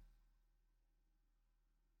Family.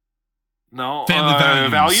 No, Family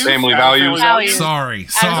Values. Family Values. Sorry.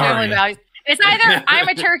 Family Values. It's either I'm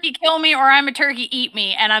a turkey, kill me, or I'm a turkey, eat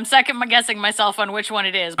me, and I'm second guessing myself on which one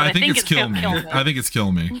it is. But I think it's kill me. I think it's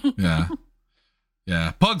kill me. Yeah,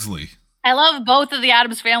 yeah. Pugsley. I love both of the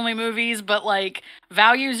Addams Family movies, but like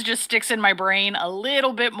Values just sticks in my brain a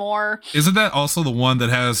little bit more. Isn't that also the one that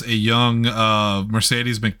has a young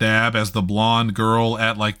Mercedes McNabb as the blonde girl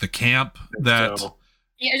at like the camp? Yeah,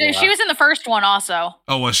 she was in the first one also.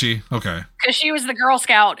 Oh, was she? Okay. Because she was the Girl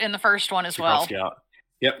Scout in the first one as well. Girl Scout.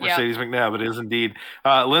 Yep, Mercedes McNabb, it is indeed.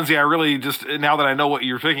 Lindsay, I really just, now that I know what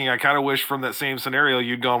you're thinking, I kind of wish from that same scenario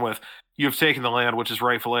you'd gone with, "You've taken the land, which is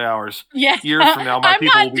rightfully ours." Yes. Years from now, my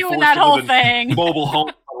people will be forced that to whole live thing. in mobile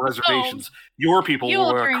homes on reservations. Your people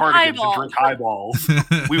will wear cardigans and drink highballs.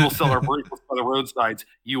 We will sell our bracelets by the roadsides.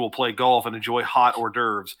 You will play golf and enjoy hot hors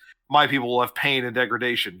d'oeuvres. My people will have pain and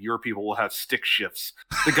degradation. Your people will have stick shifts.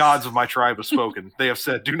 The gods of my tribe have spoken. They have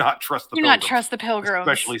said, do not trust the pilgrims. Do not trust the pilgrims.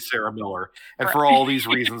 Especially Sarah Miller. And for all these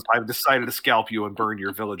reasons, I've decided to scalp you and burn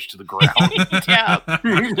your village to the ground.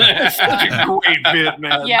 It's such a great bit,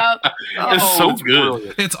 man. It's so good.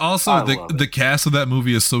 Brilliant. It's also the cast of that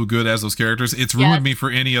movie is so good as those characters. It's ruined me for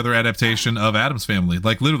any other adaptation of Addams Family.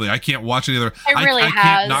 Like literally, I can't watch any other. I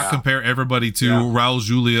can't not compare everybody to Raul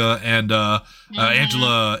Julia and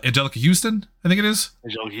Angelica Houston, I think it is.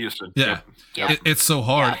 Angelica Houston. Yeah. It's so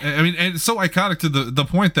hard. I mean, and it's so iconic to the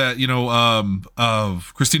point that,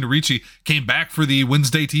 of Christina Ricci came back for the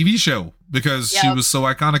Wednesday TV show because she was so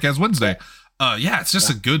iconic as Wednesday. It's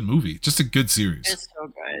just a good movie. Just a good series. It's so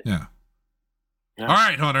good. Yeah. All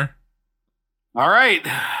right, Hunter. All right.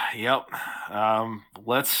 Yep.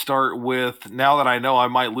 Let's start with, now that I know I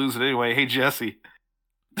might lose it anyway. Hey, Jesse.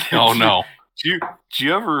 Oh, no. Do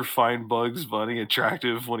you ever find Bugs Bunny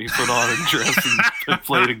attractive when he put on a dress and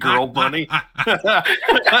played a girl bunny?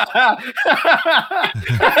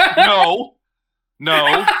 No.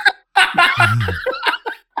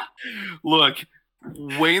 Look,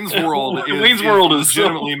 Wayne's World is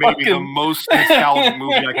legitimately maybe the most nostalgic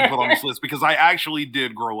movie I can put on this list because I actually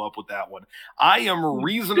did grow up with that one. I am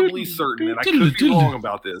reasonably certain, and I could be wrong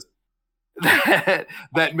about this,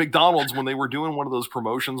 that McDonald's, when they were doing one of those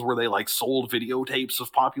promotions where they like sold videotapes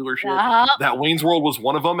of popular shit, that Wayne's World was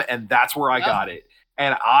one of them, and that's where I got it.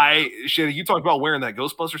 And Shannon, you talked about wearing that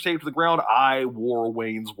Ghostbusters tape to the ground. I wore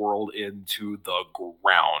Wayne's World into the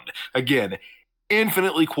ground. Again,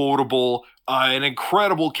 infinitely quotable, an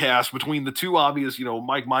incredible cast between the two obvious,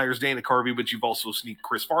 Mike Myers, Dana Carvey, but you've also sneaked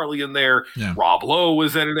Chris Farley in there. Yeah. Rob Lowe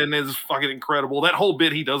is in it and is fucking incredible. That whole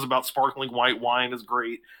bit he does about sparkling white wine is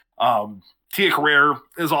great. Tia Carrere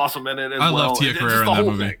is awesome in it as well. I love Tia Carrere in that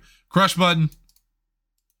movie. Thing. Crush Button.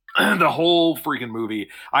 The whole freaking movie.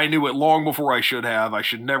 I knew it long before I should have. I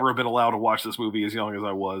should never have been allowed to watch this movie as young as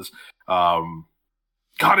I was.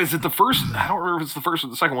 God, is it the first? I don't remember if it's the first or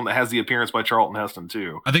the second one that has the appearance by Charlton Heston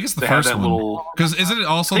too. I think it's the first one. Because isn't it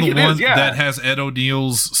also the one that has Ed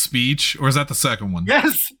O'Neill's speech, or is that the second one?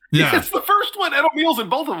 Yes. Yeah, it's the first one. Ed O'Neill's in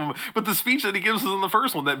both of them, but the speech that he gives is in the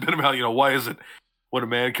first one. That bit about why is it when a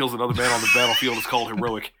man kills another man on the battlefield, it's called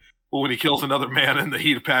heroic. Well, when he kills another man in the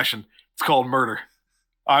heat of passion, it's called murder.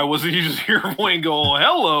 You just hear Wayne go,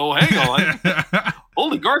 hello, hang on.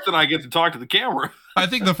 Only Garth and I get to talk to the camera. I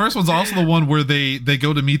think the first one's also the one where they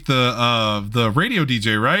go to meet the radio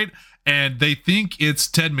DJ, right? And they think it's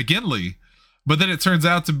Ted McGinley, but then it turns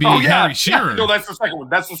out to be Harry Shearer. Yeah. No, that's the second one.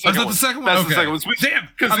 That's the second one. The second one? That's okay. the second one. Damn,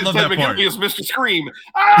 because I love Ted that part. McGinley is Mr. Scream.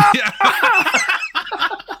 Ah!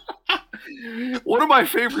 One of my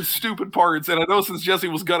favorite stupid parts, and I know since Jesse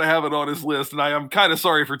was gonna have it on his list, and I am kind of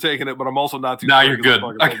sorry for taking it, but I'm also not too. Nah, you're good.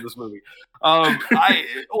 This movie. One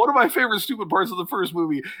of my favorite stupid parts of the first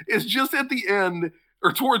movie is just at the end,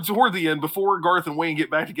 or toward the end, before Garth and Wayne get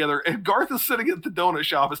back together, and Garth is sitting at the donut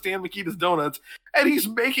shop at Stan Mikita's Donuts, and he's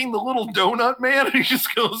making the little donut man, and he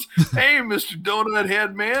just goes, "Hey, Mr. Donut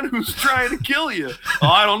Head Man, who's trying to kill you?" "Oh,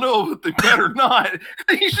 I don't know, but they better not."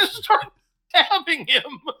 And he just starts stabbing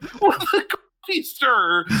him with the coffee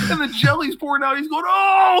stirrer, and the jelly's pouring out. He's going,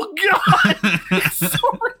 "Oh God!" It's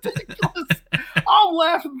so ridiculous. I'm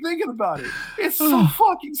laughing thinking about it. It's so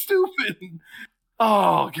fucking stupid.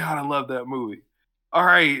 Oh God, I love that movie. All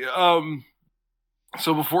right.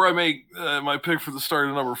 So before I make my pick for the start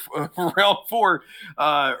of round 4,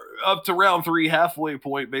 up to round 3, halfway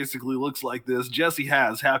point basically looks like this. Jesse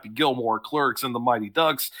has Happy Gilmore, Clerks, and the Mighty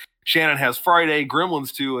Ducks. Shannon has Friday,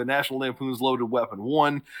 Gremlins 2, and National Lampoon's Loaded Weapon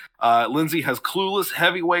 1. Lindsay has Clueless,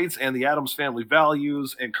 Heavyweights, and the Addams Family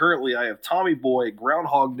Values. And currently I have Tommy Boy,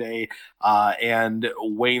 Groundhog Day, and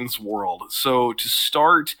Wayne's World. So to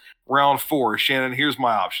start round 4, Shannon, here's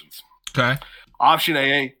my options. Okay. Option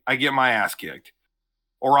A, I get my ass kicked.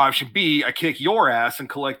 Or option B, I kick your ass and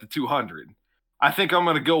collect the $200. I think I'm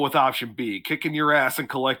going to go with option B, kicking your ass and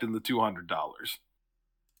collecting the $200.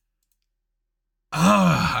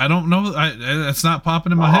 I don't know. It's not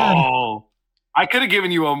popping in my head. I could have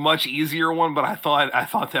given you a much easier one, but I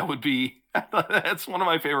thought that would be. That's one of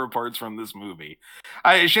my favorite parts from this movie.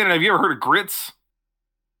 Shannon, have you ever heard of grits?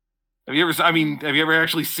 Have you ever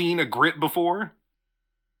actually seen a grit before?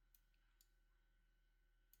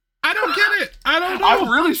 I don't get it. I don't know. I'm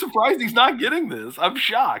really surprised he's not getting this. I'm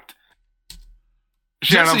shocked.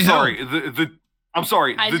 Shannon, I'm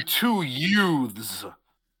sorry. The two youths.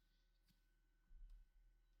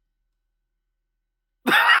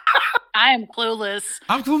 I am clueless.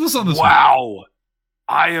 I'm clueless on this one. Wow.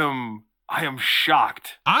 I am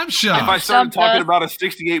shocked. I'm shocked. If I started talking about a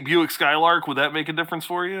 68 Buick Skylark, would that make a difference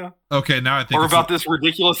for you? Okay, now I think. Or about this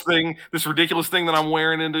ridiculous thing that I'm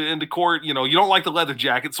wearing into court. You know, you don't like the leather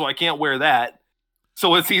jacket, so I can't wear that.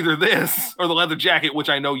 So it's either this or the leather jacket, which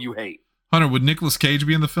I know you hate. Hunter, would Nicolas Cage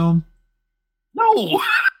be in the film? No.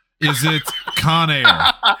 Is it Con Air?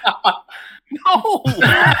 No.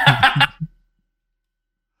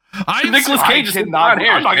 Nicolas Cage is not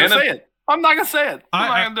here. I'm not going to say it. I'm not going to say it. I'm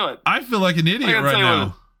not going to do it. I feel like an idiot right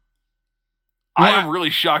now. I am really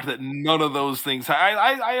shocked that none of those things.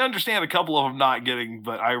 I understand a couple of them not getting,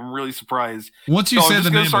 but I'm really surprised. Once you say the name of it,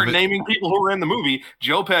 I'm just going to start naming people who were in the movie: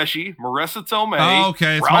 Joe Pesci, Marissa Tomei. Oh,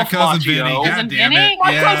 okay, it's my cousin Vinny. God damn it!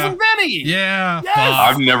 My cousin Vinny. Yeah, yes.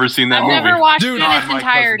 I've never seen that movie. I've never watched it in its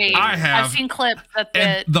entirety. I have. I've seen clips. That's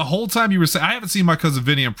it. The whole time you were saying, I haven't seen My Cousin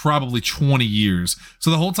Vinny in probably 20 years. So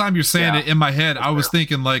the whole time you're saying it in my head, I was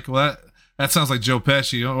thinking like, well, that sounds like Joe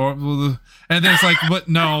Pesci, and then it's like, but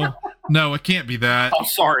no, it can't be that. I'm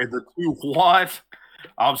sorry, the two what?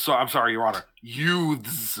 I'm sorry, Your Honor.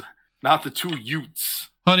 Youths, not the two youths.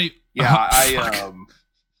 Honey. Yeah,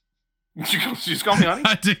 Did you just call me honey?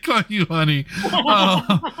 I did call you honey.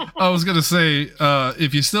 I was gonna say,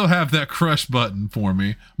 if you still have that crush button for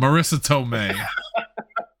me, Marissa Tomei.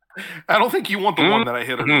 I don't think you want the one that I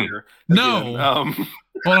hit earlier. No.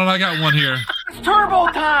 Hold on, I got one here. It's turbo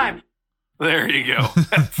time. There you go.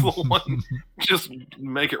 That's the one. Just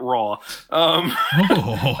make it raw. No,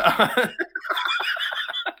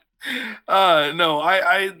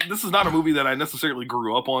 this is not a movie that I necessarily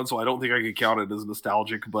grew up on, so I don't think I could count it as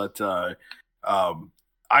nostalgic, but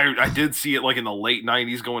I did see it like in the late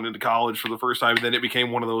 90s going into college for the first time, and then it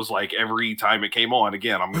became one of those like every time it came on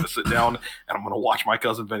again, I'm going to sit down and I'm going to watch My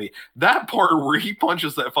Cousin Vinny. That part where he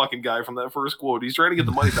punches that fucking guy from that first quote, he's trying to get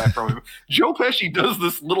the money back from him. Joe Pesci does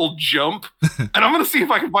this little jump, and I'm going to see if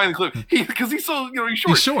I can find the clip. Because he's so, he's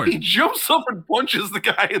short. He's short. He jumps up and punches the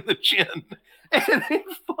guy in the chin, and it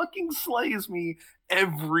fucking slays me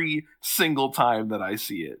every single time that I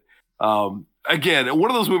see it. Again,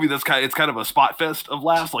 one of those movies that's kind of a spot fest of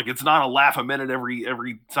laughs. Like it's not a laugh a minute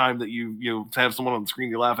every time that you have someone on the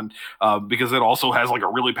screen you're laughing, because it also has like a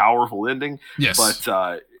really powerful ending. Yes.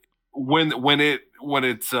 But when when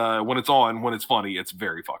it's on, when it's funny, it's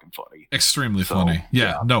very fucking funny. Extremely funny.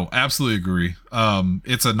 Yeah, no, absolutely agree.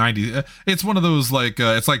 It's a 90. It's one of those like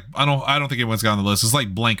it's like I don't think anyone's got on the list. It's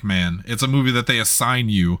like Blank Man. It's a movie that they assign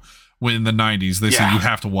you when in the 90s they say you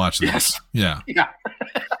have to watch this. Yes. Yeah.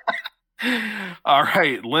 All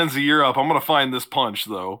right, Lindsay, you're up. I'm gonna find this punch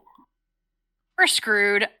though. We're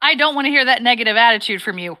screwed. I don't want to hear that negative attitude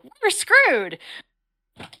from you. We're screwed.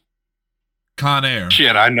 Con Air.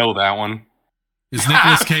 Shit, I know that one. Is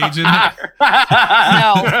Nicolas Cage in it?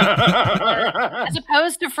 No. As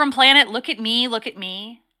opposed to From Planet Look at Me, Look at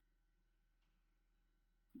Me.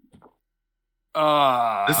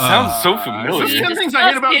 This sounds so familiar. Is this 10 Things I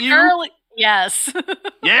Hate About You? Yes.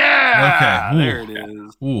 Yeah. Okay. Ooh. There it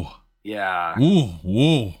is. Ooh. Yeah. Ooh.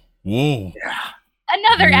 Whoa. Whoa. Yeah.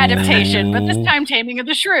 Another adaptation, but this time Taming of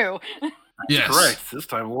the Shrew. Yes. Correct. This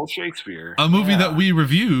time a little Shakespeare. A movie that we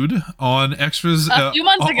reviewed on extras a few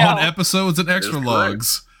months ago. On episodes and extra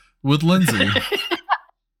logs with Lindsay.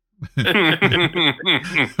 We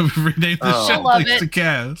renamed the show thanks to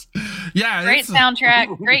Cast. Yeah. Great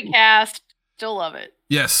soundtrack, great cast. Still love it.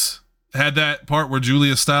 Yes. Had that part where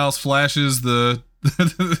Julia Stiles flashes the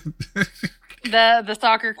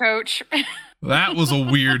soccer coach. That was a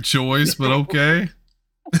weird choice, but okay.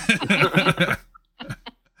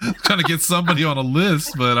 Trying to get somebody on a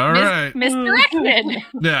list, but all right. Misdirected.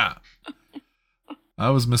 Yeah.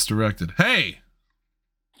 I was misdirected. Hey.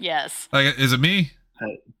 Yes. Is it me?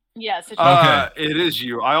 Yes. It's okay. It is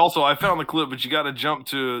you. I found the clip, but you got to jump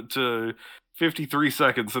to 53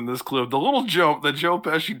 seconds in this clip. The little jump that Joe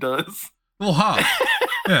Pesci does. A little hop.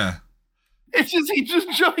 Yeah. It's just he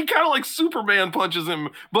kind of like Superman punches him,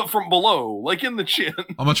 but from below, like in the chin.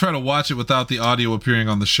 I'm gonna try to watch it without the audio appearing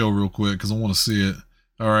on the show real quick because I want to see it.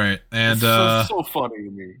 All right, and it's so funny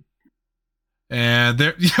to me. And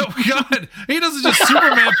there, God, he doesn't just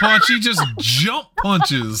Superman punch; he just jump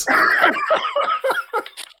punches.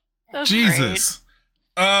 Jesus,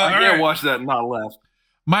 I can't watch that and not laugh.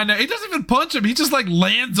 He doesn't even punch him; he just like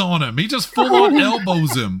lands on him. He just full on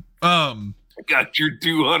elbows him. I got your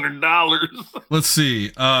 $200. Let's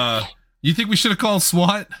see. You think we should have called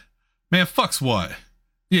SWAT? Man, fuck SWAT.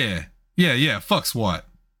 Yeah. Fuck SWAT.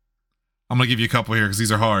 I'm gonna give you a couple here because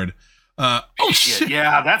these are hard. Oh shit!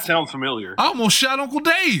 Yeah, that sounds familiar. I almost shot Uncle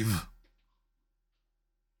Dave.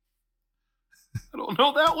 I don't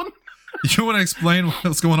know that one. You want to explain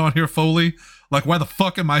what's going on here, Foley? Like, why the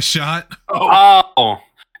fuck am I shot? Oh.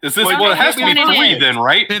 Is this it has to be 3 then,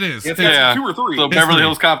 right? It is. It's 2 or 3. So Beverly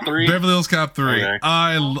Hills Cop 3? Beverly Hills Cop 3. Okay.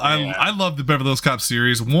 I love the Beverly Hills Cop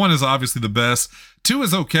series. 1 is obviously the best. 2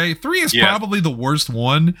 is okay. 3 is probably the worst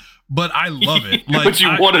one, but I love it. Like, but you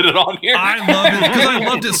wanted it on here. I love it because I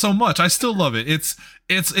loved it so much. I still love it. It's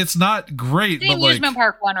not great, the but amusement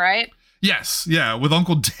park one, right? Yes, yeah, with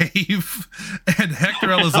Uncle Dave and Hector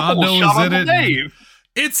Elizondo is in it. Dave.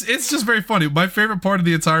 It's just very funny. My favorite part of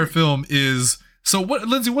the entire film is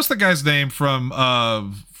Lindsay, what's the guy's name from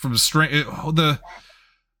the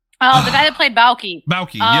guy that played Balky.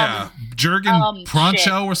 Balky, yeah. Jurgen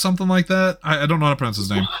Proncho or something like that. I don't know how to pronounce his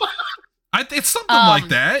name. It's something like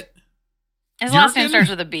that. His last name starts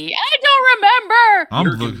with a B. I don't remember.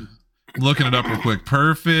 I'm looking it up real quick.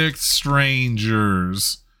 Perfect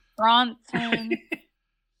Strangers. Bronson.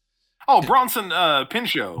 Bronson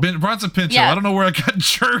Pinchot. Bronson Pinchot. Yes. I don't know where I got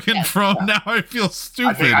Jurgen from. Now I feel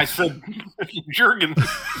stupid. I said Jurgen.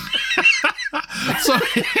 So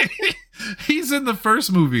he's in the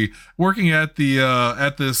first movie working at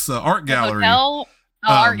this art gallery. Hotel?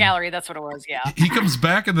 Art gallery, that's what it was, yeah. He comes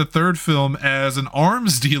back in the third film as an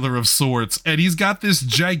arms dealer of sorts, and he's got this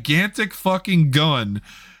gigantic fucking gun.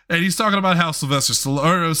 And he's talking about how Sylvester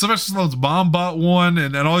Stallone's mom bought one,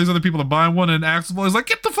 and all these other people are buying one, and Axel Foley's like,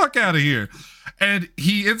 get the fuck out of here. And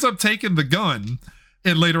he ends up taking the gun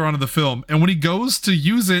later on in the film. And when he goes to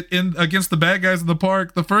use it against the bad guys in the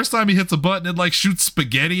park, the first time he hits a button, it like shoots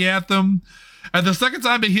spaghetti at them. And the second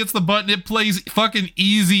time he hits the button, it plays fucking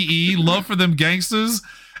Eazy-E, Love for Them Gangsters.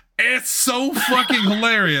 It's so fucking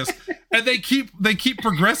hilarious. And they keep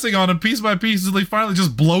progressing on him piece by piece until he finally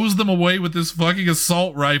just blows them away with this fucking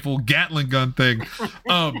assault rifle Gatling gun thing.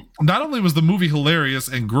 Not only was the movie hilarious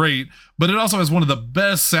and great, but it also has one of the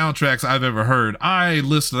best soundtracks I've ever heard. I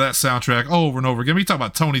listen to that soundtrack over and over again. You talk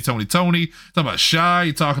about Tony, talking about Shy,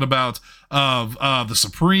 you're talking about the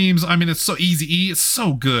Supremes. I mean, it's so Eazy-E, it's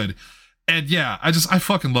so good. And yeah, I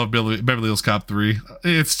fucking love Beverly Hills Cop 3.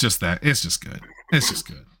 It's just that. It's just good. It's just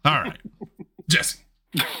good. All right. Jesse.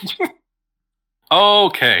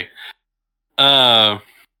 Okay. And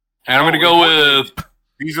I'm going to go with...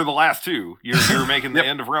 These are the last two. You're making the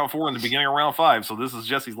end of round 4 and the beginning of round 5, so this is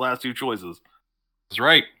Jesse's last two choices. That's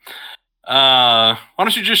right. Why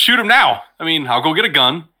don't you just shoot him now? I mean, I'll go get a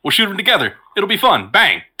gun. We'll shoot him together. It'll be fun.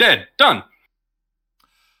 Bang. Dead. Done.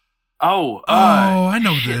 I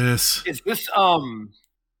know this. Is this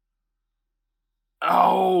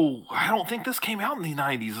Oh, I don't think this came out in the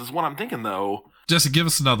 90s is what I'm thinking though. Jesse, give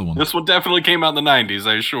us another one. This one definitely came out in the 90s,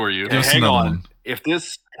 I assure you. Give us hang another on. one. If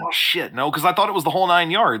this no, because I thought it was the whole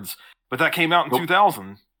 9 yards, but that came out in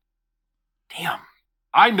 2000. Damn.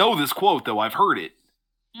 I know this quote though. I've heard it.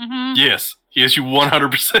 Mm-hmm. Yes, you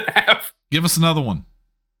 100% have. Give us another one.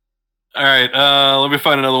 All right, let me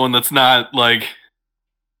find another one that's not like.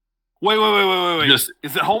 Wait. Just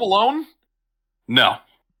Is it Home Alone? no.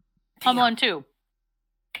 Home Alone 2.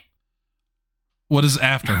 What is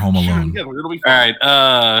after Home Alone? Yeah, it'll be All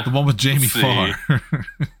right, The one with Jamie let's see. Farr.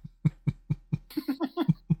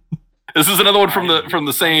 This is another one from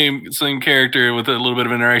the same character with a little bit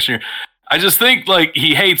of interaction here. I just think like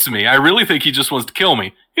he hates me. I really think he just wants to kill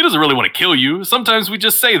me. He doesn't really want to kill you. Sometimes we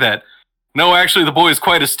just say that. No, actually, the boy is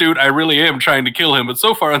quite astute. I really am trying to kill him, but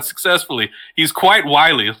so far unsuccessfully. He's quite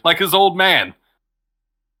wily, like his old man.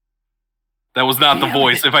 That was not the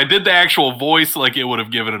voice. If I did the actual voice, like it would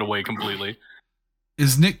have given it away completely.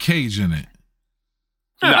 Is Nick Cage in it?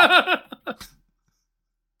 No.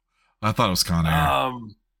 I thought it was Con Air.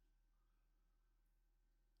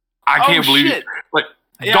 I can't believe shit. it. Like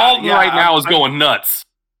Yeah, Dalton yeah, right now I'm- is going nuts.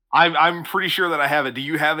 I'm pretty sure that I have it. Do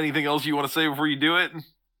you have anything else you want to say before you do it?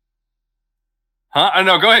 Huh? I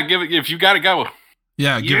know. Go ahead. Give it. If you got it, go.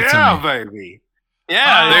 Yeah, give it to me. Baby.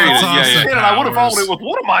 Yeah, there you go. Yeah, Yeah. shit, and I would have followed it with,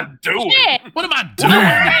 what am I doing? Shit. What am I doing?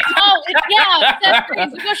 Oh, that's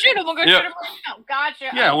crazy. We'll go shoot him. We'll go Yep. shoot him right now. Gotcha.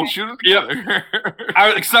 Yeah, we'll shoot it together.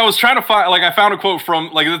 Because I was trying to find, like, I found a quote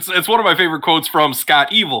from, like, it's one of my favorite quotes from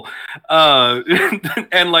Scott Evil,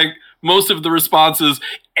 and like most of the responses,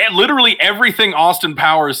 and literally everything Austin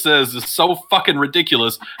Powers says is so fucking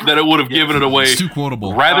ridiculous that it would have given it away It's too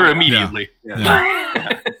quotable. rather Yeah. immediately. Yeah.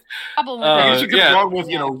 Problem with You that. should get yeah. wrong with,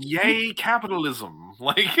 yay capitalism.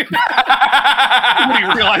 Like, when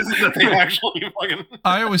he realizes that they actually fucking.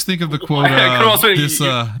 I always think of the quote, I could also- this you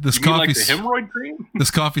coffee mean like the hemorrhoid cream? this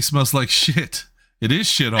coffee smells like shit. It is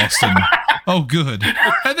shit, Austin. Oh, good.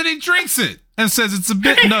 And then he drinks it and says it's a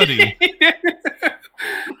bit nutty.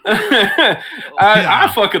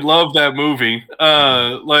 I fucking love that movie.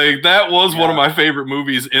 Like that was one of my favorite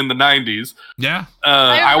movies in the 90s. Yeah,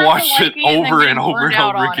 I remember watched it liking it and then over getting and over burned and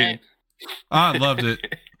out over on again. it. I loved it.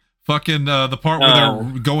 Fucking the part where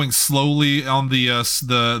they're going slowly on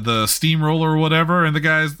the steamroller or whatever, and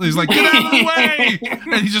he's like, "Get out of the way!"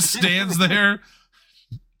 and he just stands there.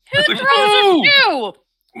 Who throws a shoe?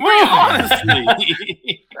 Honestly.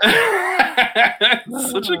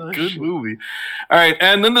 Such a good movie. All right,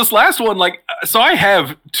 and then this last one, like, so I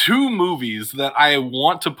have two movies that I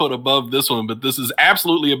want to put above this one, but this is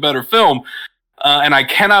absolutely a better film, and I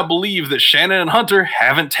cannot believe that Shannon and Hunter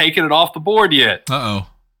haven't taken it off the board yet. Uh-oh.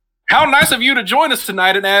 How nice of you to join us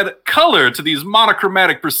tonight and add color to these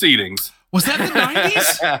monochromatic proceedings. Was that the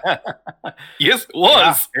 90s? Yes, it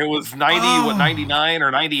was. Yeah, it was 90, 99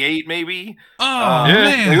 or 98 maybe. Oh, Yeah,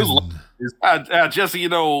 man. it was Jesse,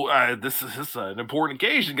 this is an important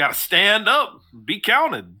occasion. Got to stand up, be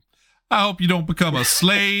counted. I hope you don't become a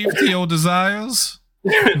slave to your desires.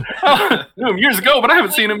 Years ago, but I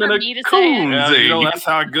haven't seen him in a coon. Yeah, that's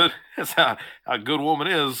how a good woman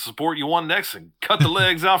is. Support you one next and cut the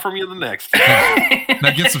legs out from you the next.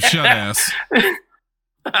 Now get some shut ass.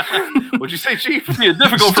 What'd you say, Chief? It'd be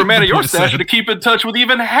difficult for a man of your What I said. stature to keep in touch with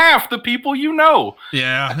even half the people you know.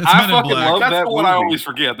 Yeah, it's I Men in fucking Black. love That's that the one I movie. always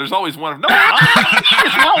forget. There's always one of no.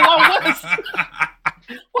 It's Wild Wild West.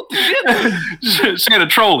 What the shit? Shannon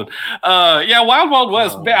trolling. Wild Wild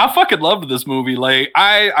West. Man, I fucking loved this movie. Like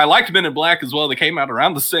I liked Men in Black as well. They came out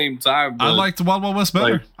around the same time. I but- liked Wild Wild West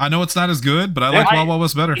better. like- I know it's not as good, but I like Wild Wild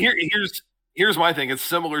West better. Here's my thing. It's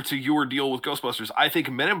similar to your deal with Ghostbusters. I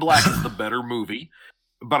think Men in Black is the better movie,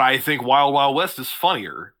 but I think Wild Wild West is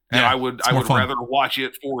funnier. And Yeah, I would it's more fun. rather watch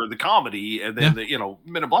it for the comedy, and then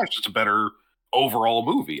Men in Black is just a better overall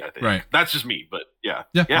movie. I think. Right. That's just me, but yeah.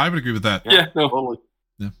 Yeah, I would agree with that. Yeah, no. Totally.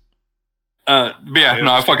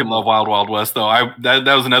 I fucking love Wild Wild West though. That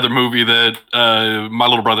was another movie that my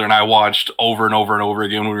little brother and I watched over and over and over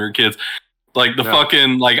again when we were kids. Like the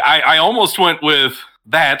fucking like I almost went with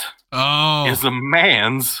that is a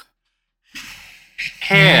man's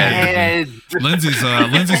head. Lindsay's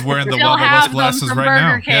wearing the Still Wild Wild have West them glasses from right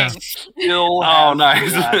Burger now. Yeah. King. Still Oh, has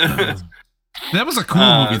nice. that. That was a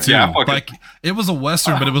cool movie too. yeah, I fucking- Like it was a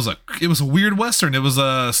western, but it was a weird western. It was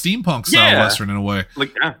a steampunk style Yeah. western in a way.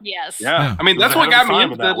 Like Yes. Yeah. I mean, that's It was what ahead got of me its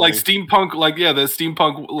into time in that, like, way. steampunk, like, the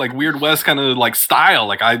steampunk, like, Weird West kind of, like, style.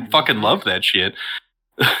 Like, I fucking love that shit.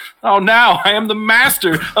 Oh, now I am the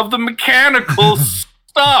master of the mechanical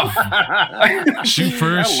stuff. Shoot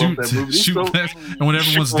first, shoot last, and when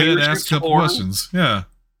everyone's dead, ask a couple questions. Yeah.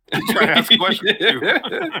 Ask questions too.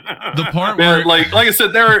 The part Man, where, like I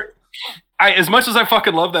said, as much as I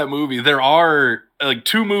fucking love that movie, there are like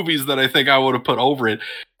 2 movies that I think I would have put over it.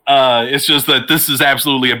 It's just that this is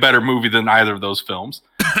absolutely a better movie than either of those films.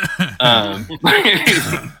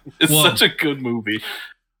 It's such a good movie.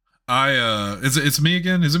 It's me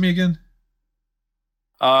again? Is it me again?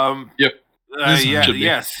 Yep.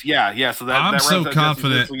 Yeah. So I'm so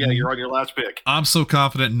confident. So yeah, you're on your last pick. I'm so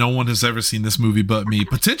confident no one has ever seen this movie but me,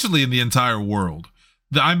 potentially in the entire world.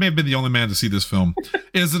 I may have been the only man to see this film.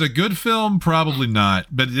 Is it a good film? Probably not.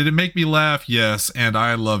 But did it make me laugh? Yes, and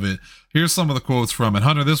I love it. Here's some of the quotes from it.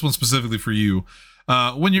 Hunter, this one's specifically for you.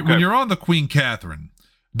 When you're on the Queen Catherine,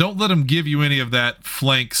 don't let them give you any of that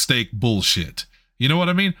flank steak bullshit. You know what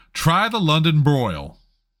I mean? Try the London broil.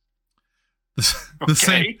 The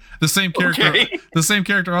same character. Okay. The same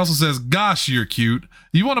character also says, "Gosh, you're cute.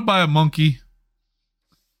 You want to buy a monkey?"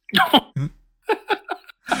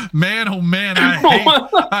 Man, oh man,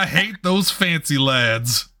 I hate those fancy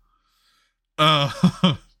lads.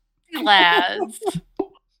 Lads.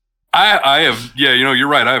 I have, you're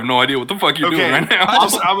right. I have no idea what the fuck you're doing right now.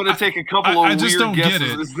 I'm going to take a couple of weird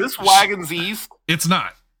guesses. Is this Wagons East? It's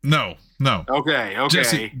not. No. Okay.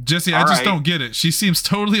 Jesse, I just don't get it. She seems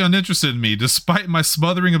totally uninterested in me, despite my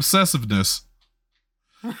smothering obsessiveness.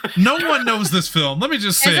 No one knows this film. Let me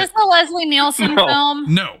just say, is this the Leslie Nielsen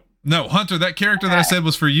film? No, Hunter. That character that I said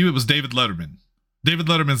was for you. It was David Letterman. David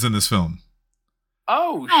Letterman's in this film.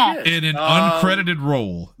 Oh shit! In an uncredited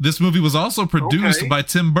role. This movie was also produced by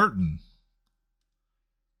Tim Burton.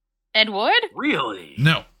 Ed Wood? Really?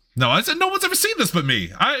 No. I said no one's ever seen this but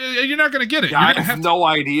me. You're not gonna get it. Yeah, I have no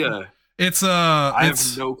idea. I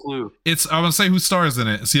have no clue. I want to say who stars in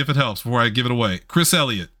it and see if it helps before I give it away. Chris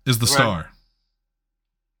Elliott is the star.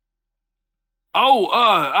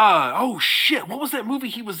 Oh shit! What was that movie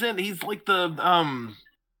he was in? He's like the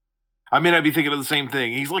I may not be thinking of the same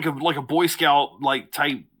thing. He's like a Boy Scout like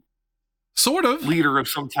type, sort of leader of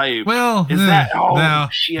some type. Well, is that? Oh no,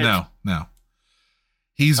 shit! No.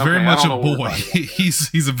 He's very much a boy.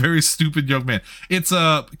 He's a very stupid young man. It's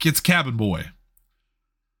Cabin Boy,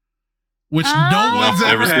 which no one's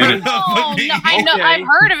ever seen it. I know. I've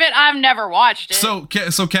heard of it. I've never watched it. So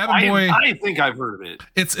Cabin Boy. I think I've heard of it.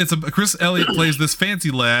 It's Chris Elliott plays this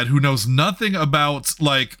fancy lad who knows nothing about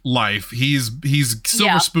like life. He's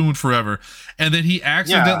silver spoon forever, and then he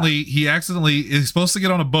accidentally is supposed to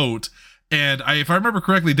get on a boat. And if I remember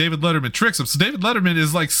correctly, David Letterman tricks him. So David Letterman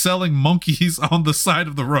is like selling monkeys on the side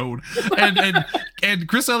of the road, and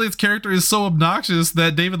Chris Elliott's character is so obnoxious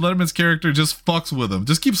that David Letterman's character just fucks with him,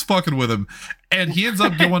 just keeps fucking with him, and he ends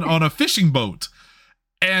up going on a fishing boat,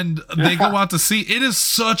 and they go out to sea. It is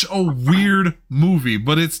such a weird movie,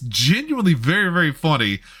 but it's genuinely very, very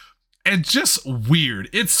funny, and just weird.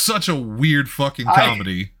 It's such a weird fucking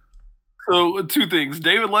comedy. So, 2 things.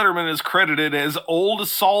 David Letterman is credited as Old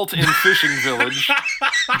Salt in Fishing Village,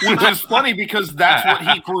 which is funny because that's what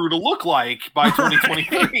he grew to look like by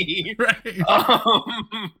 2023. Right.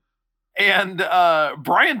 And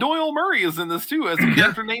Brian Doyle Murray is in this too, as a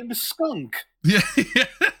character named Skunk. Yeah.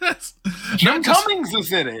 Jim Cummings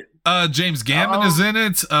is in it. James Gammon is in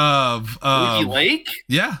it. Ricky Lake.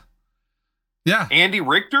 Yeah. Andy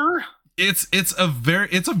Richter. It's a very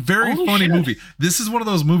funny movie. This is one of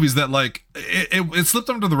those movies that like it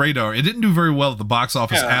slipped under the radar. It didn't do very well at the box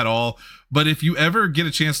office at all. But if you ever get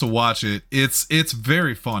a chance to watch it, it's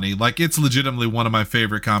very funny. Like it's legitimately one of my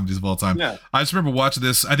favorite comedies of all time. Yeah. I just remember watching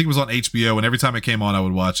this. I think it was on HBO, and every time it came on, I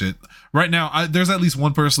would watch it. Right now, there's at least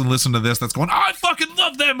one person listening to this that's going, "I fucking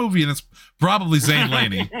love that movie," and it's probably Zane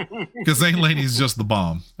Laney, because Zane Laney is just the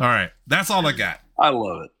bomb. All right, that's all I got. I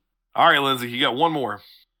love it. All right, Lindsay, you got one more.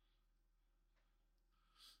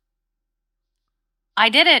 I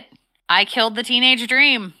did it. I killed the teenage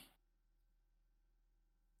dream.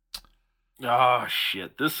 Oh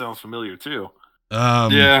shit! This sounds familiar too.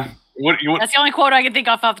 Yeah. What? That's the only quote I can think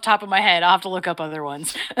off the top of my head. I'll have to look up other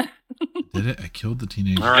ones. Did it? I killed the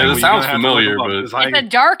teenage dream. All right, it sounds familiar, but it's a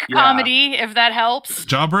dark comedy. If that helps.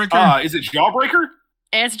 Jawbreaker. Is it Jawbreaker?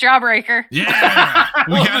 It's Jawbreaker. Yeah.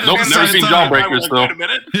 We got nope, never seen Jawbreakers though. Wait a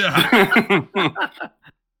minute. Yeah.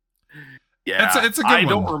 Yeah, it's a good one. I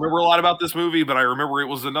don't remember a lot about this movie, but I remember it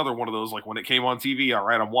was another one of those, like when it came on TV, all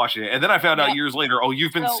right, I'm watching it. And then I found out years later,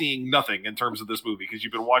 you've been seeing nothing in terms of this movie because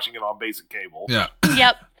you've been watching it on basic cable. Yeah.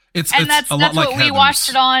 Yep. That's what like we watched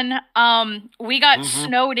it on. We got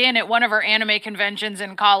snowed in at one of our anime conventions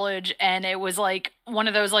in college, and it was like one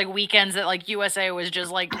of those like weekends that like USA was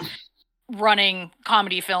just like running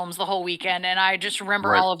comedy films the whole weekend, and I just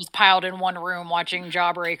remember all of us piled in one room watching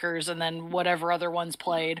Jawbreakers and then whatever other ones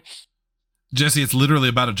played. Jesse, it's literally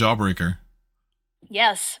about a jawbreaker.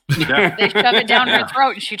 Yes. They shove it down her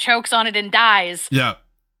throat and she chokes on it and dies. Yeah.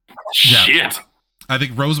 Shit. I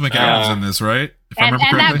think Rose McGowan's in this, right? If I remember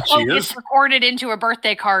correctly. That quote gets recorded into a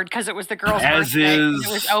birthday card because it was the girl's birthday. And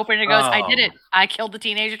it was open and it goes, I did it. I killed the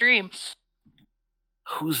teenage dream.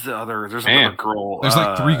 Who's the other? There's another girl. There's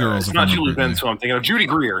like 3 girls. It's not Julie Benz who I'm thinking of. Judy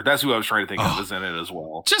Greer. That's who I was trying to think of is in it as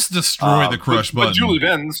well. Just destroy the crush button. But Julie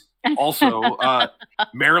Benz also.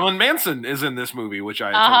 Marilyn Manson is in this movie, which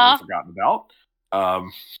I had totally forgotten about.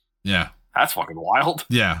 Yeah. That's fucking wild.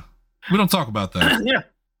 Yeah. We don't talk about that. Yeah.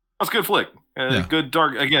 That's a good flick. Good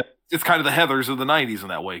dark. Again, it's kind of the Heathers of the 90s in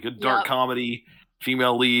that way. Good dark comedy,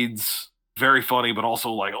 female leads, very funny, but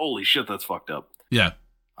also like, holy shit, that's fucked up. Yeah.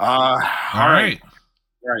 All right.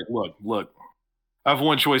 All right, look. I have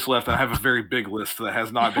one choice left, and I have a very big list that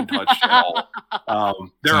has not been touched at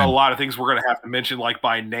all. There are a lot of things we're going to have to mention, like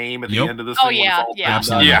by name at the end of this. Absolutely.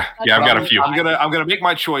 I've got a few. I'm gonna make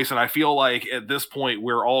my choice, and I feel like at this point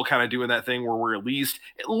we're all kind of doing that thing where we're at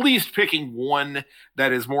least picking one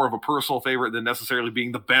that is more of a personal favorite than necessarily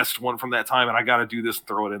being the best one from that time. And I got to do this and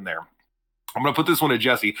throw it in there. I'm gonna put this one to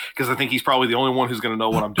Jesse because I think he's probably the only one who's gonna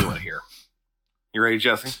know what I'm doing here. You ready,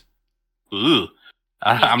 Jesse? Ooh.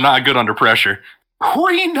 I'm not good under pressure.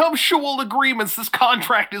 Prenuptial agreements. This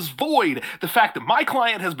contract is void. The fact that my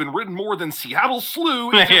client has been written more than Seattle Slew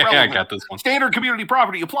is irrelevant. I got this one. Standard community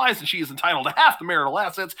property applies, and she is entitled to half the marital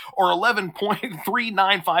assets, or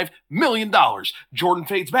 $11.395 million. Jordan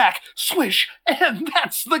fades back, swish, and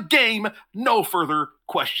that's the game. No further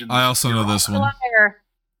questions. I also know this one.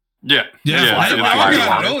 Yeah.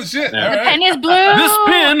 Oh shit! The pen is blue. This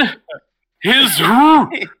pen. His royal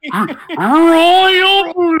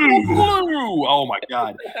blue. Oh my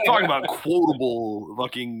god! Talking about quotable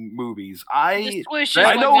fucking movies. I wish you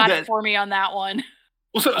got it for me on that one.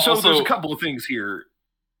 Well, so there's a couple of things here.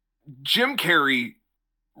 Jim Carrey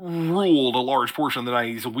ruled a large portion of the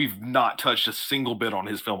 90s, and we've not touched a single bit on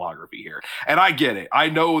his filmography here. And I get it. I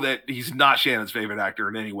know that he's not Shannon's favorite actor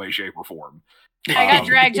in any way, shape, or form. I got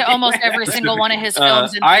dragged to almost every single one of his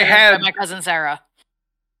films by my cousin Sarah.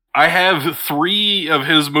 I have 3 of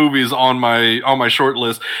his movies on my short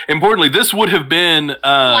list. Importantly, this would have been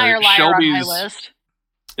Shelby's on my list.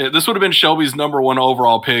 This would have been Shelby's number 1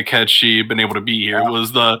 overall pick had she been able to be here. It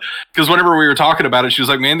was because whenever we were talking about it, she was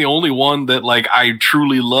like, "Man, the only one that like I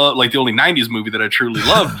truly love, like the only '90s movie that I truly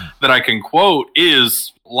love that I can quote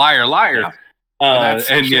is Liar Liar."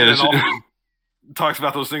 Yeah. Talks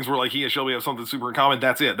about those things where like he and Shelby have something super in common.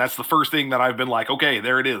 That's it. That's the first thing that I've been like, okay,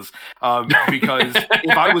 there it is. Because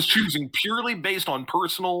if I was choosing purely based on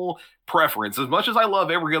personal preference, as much as I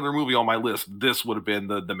love every other movie on my list, this would have been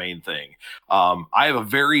the main thing. I have a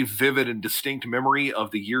very vivid and distinct memory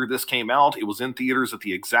of the year this came out. It was in theaters at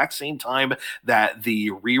the exact same time that the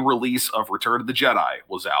re-release of Return of the Jedi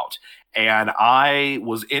was out. And I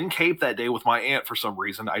was in Cape that day with my aunt for some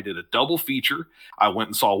reason. I did a double feature. I went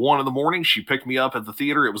and saw one in the morning. She picked me up at the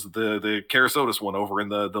theater. It was the Carasotis one over in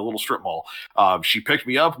the little strip mall. She picked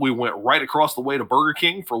me up. We went right across the way to Burger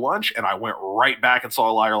King for lunch, and I went right back and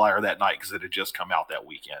saw Liar Liar that night because it had just come out that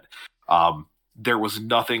weekend. There was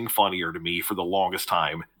nothing funnier to me for the longest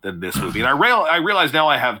time than this movie. And I realize now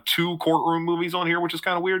I have 2 courtroom movies on here, which is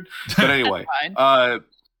kind of weird. But anyway. For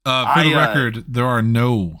the record, there are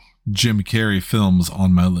no Jim Carrey films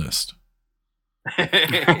on my list.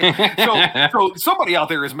 so somebody out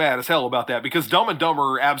there is mad as hell about that because Dumb and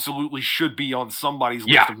Dumber absolutely should be on somebody's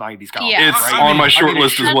list of 90s comedies. Yeah. It's on my short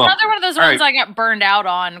list as well. Another one of those ones I got burned out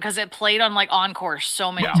on because it played on like Encore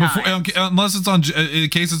so many times. Unless it's on, in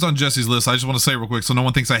case it's on Jesse's list, I just want to say real quick so no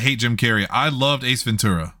one thinks I hate Jim Carrey. I loved Ace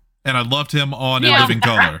Ventura. And I loved him on In Living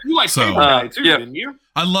Color. You like Cable Guy too, didn't you?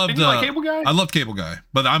 I loved Cable Guy? I loved Cable Guy,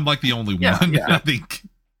 but I'm like the only one. I think.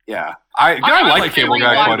 Yeah, I like Cable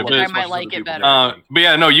Guy quite a bit. I might like it better. But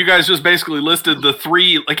yeah, no, you guys just basically listed the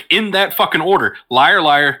 3 like in that fucking order: Liar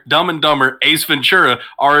Liar, Dumb and Dumber, Ace Ventura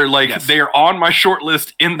are like they are on my short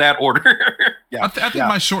list in that order. I think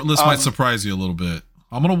my short list might surprise you a little bit.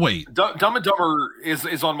 I'm gonna wait. Dumb and Dumber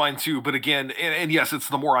is on mine too, but again, and yes, it's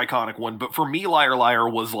the more iconic one. But for me, Liar Liar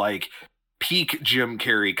was like peak Jim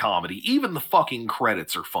Carrey comedy. Even the fucking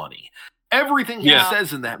credits are funny. Everything he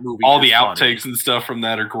says in that movie, all the outtakes and stuff from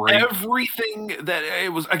that are great. Everything that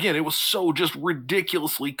it was so just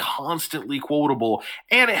ridiculously, constantly quotable,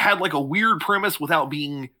 and it had like a weird premise without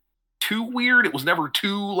being too weird. It was never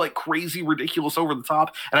too like crazy, ridiculous, over the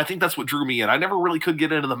top, and I think that's what drew me in. I never really could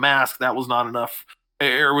get into The Mask. That was not enough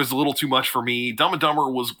It was a little too much for me. Dumb and Dumber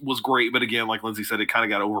was great, but again, like Lindsay said, it kind of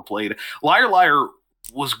got overplayed. Liar Liar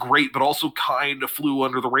was great, but also kind of flew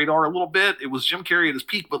under the radar a little bit. It was Jim Carrey at his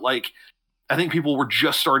peak, but like I think people were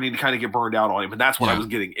just starting to kind of get burned out on him, and that's when I was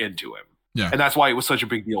getting into him. Yeah. And that's why it was such a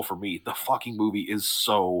big deal for me. The fucking movie is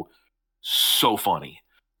so funny.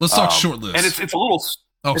 Let's talk short list. And it's a little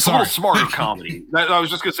a little smarter comedy. I was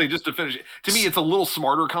just gonna say, just to finish it, to me, it's a little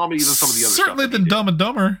smarter comedy than some of the other certainly stuff than Dumb and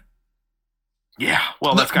Dumber. Yeah,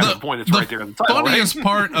 well, that's kind of the point. It's right there in the title. The funniest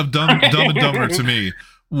part of Dumb and Dumber to me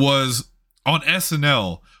was on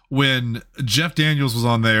SNL when Jeff Daniels was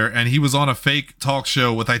on there and he was on a fake talk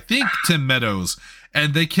show with I think Tim Meadows,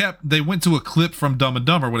 and they went to a clip from Dumb and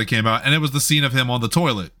Dumber when it came out, and it was the scene of him on the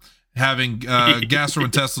toilet having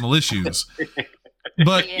gastrointestinal issues.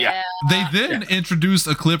 But they then introduced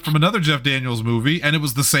a clip from another Jeff Daniels movie, and it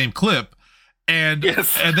was the same clip. And then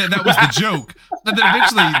that was the joke. And then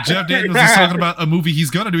eventually Jeff Daniels is talking about a movie he's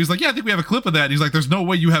gonna do. He's like, yeah, I think we have a clip of that. And he's like, there's no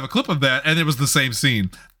way you have a clip of that. And it was the same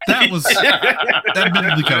scene. That was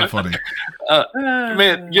admittedly kind of funny.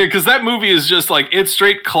 Man, yeah, because that movie is just like, it's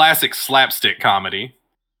straight classic slapstick comedy.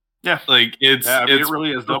 Yeah. Like, it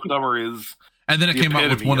really is. Dumb and Dumber is... And then it came out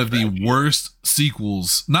with one of the worst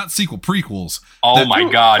sequels, not sequel, prequels. Oh my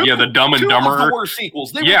God. Yeah, the Dumb and Dumber. Two of the worst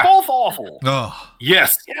sequels. They were both awful. Oh.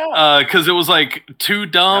 Yes. Because it was like Too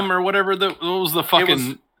Dumb or whatever. What was the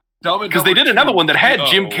fucking... Because they did another one that had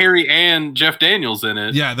Jim Carrey and Jeff Daniels in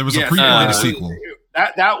it. Yeah, there was a prequel and a sequel.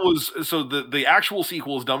 That was... So the actual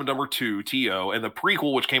sequel is Dumb and Dumber 2, T.O., and the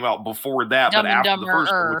prequel, which came out before that, but after the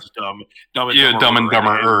first one, which is Dumb and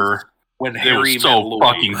Dumber. When Harry was so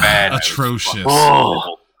fucking bad, atrocious.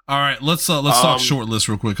 All right, let's talk short list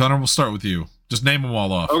real quick. Hunter, we'll start with you. Just name them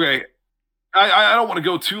all off. Okay. I don't want to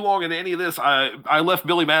go too long into any of this. I left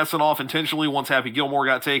Billy Madison off intentionally once Happy Gilmore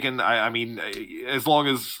got taken. I mean, as long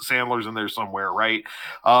as Sandler's in there somewhere, right?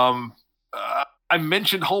 I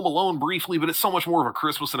mentioned Home Alone briefly, but it's so much more of a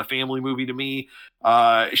Christmas and a family movie to me.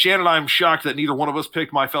 Shannon, I'm shocked that neither one of us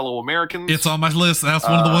picked My Fellow Americans. It's on my list. That's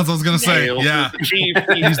one of the ones I was going to say. Yeah,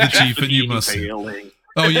 he's the chief, and you must.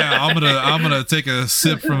 Oh yeah, I'm gonna take a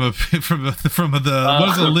sip from the what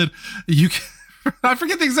is the lid? I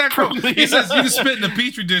forget the exact quote. He says you can spit in a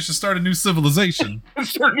petri dish and start a new civilization.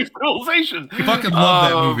 Start a new civilization. Fucking love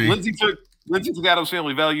that movie. Lindsay took Addams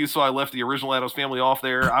Family Values, so I left the original Addams Family off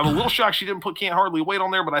there. I'm a little shocked she didn't put Can't Hardly Wait on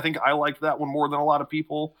there, but I think I liked that one more than a lot of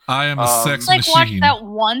people. I am a sex machine. Watched that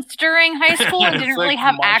once during high school and didn't really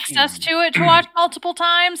have access to it to watch multiple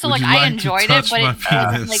times. So I enjoyed it, but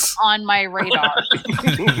it wasn't on my radar.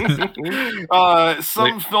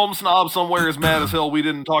 Some film snob somewhere is mad as hell we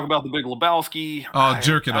didn't talk about The Big Lebowski. Oh,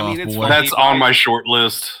 jerk it off, boy. That's on my short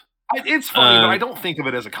list. It's funny, but I don't think of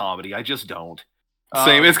it as a comedy. I just don't.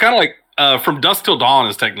 Same. It's kind of like From Dusk Till Dawn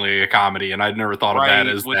is technically a comedy, and I'd never thought of that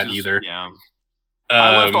as that either. Yeah.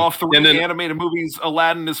 I left off 3 animated movies.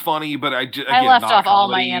 Aladdin is funny, but I left off all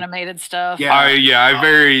my animated stuff. Yeah, I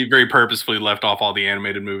very, very purposefully left off all the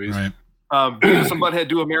animated movies. Right. Beavis and Butthead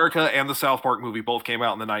Do America and the South Park movie both came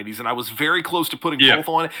out in the 90s, and I was very close to putting both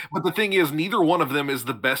on it. But the thing is, neither one of them is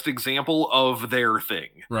the best example of their thing.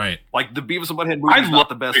 Right. Like the Beavis and Butthead movie is not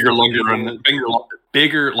the best.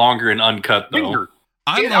 Bigger, longer, and uncut though. Bigger.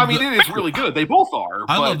 It is really good. They both are.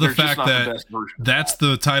 I love the fact that that's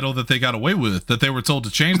the title that they got away with. That they were told to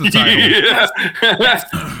change the title.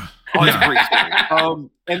 Great story.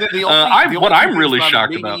 And then the only what I'm really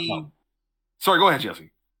shocked about. Sorry, go ahead,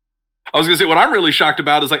 Jesse. I was going to say what I'm really shocked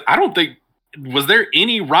about is I don't think was there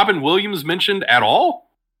any Robin Williams mentioned at all.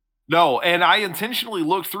 No, and I intentionally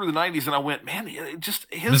looked through the 90s and I went, man, just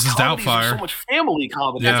his Mrs. comedies Doubtfire. are so much family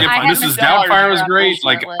comedy. Yeah. Mrs. Doubtfire was great.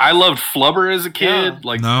 Like I loved Flubber as a kid. Yeah.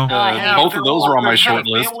 Like both of those were on my short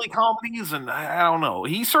list. Family comedies, and I don't know.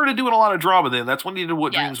 He started doing a lot of drama then. That's when he did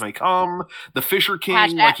What Dreams May Come, The Fisher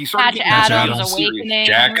King. He started getting Adams, Awakening,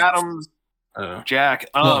 Jack Adams, Jack.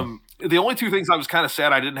 The only two things I was kind of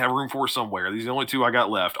sad I didn't have room for somewhere. These are the only two I got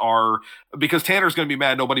left are because Tanner's going to be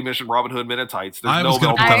mad. Nobody mentioned Robin Hood Men in Tights. I had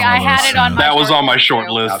it on. That was on my short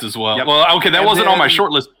list as well. Yep. Well, okay, that wasn't on my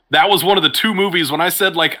short list. That was one of the two movies when I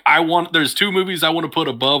said there's two movies I want to put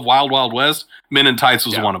above Wild Wild West. Men in Tights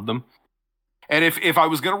was one of them. And if I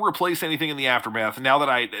was going to replace anything in the aftermath, now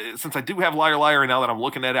that since I do have Liar Liar, and now that I'm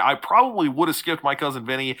looking at it, I probably would have skipped My Cousin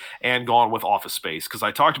Vinny and gone with Office Space, because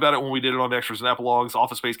I talked about it when we did it on Extras and Epilogues.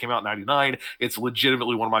 Office Space came out in '99. It's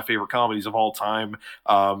legitimately one of my favorite comedies of all time.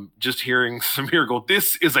 Just hearing Samir go,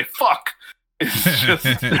 "This is a fuck," It's just,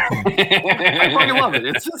 I fucking love it.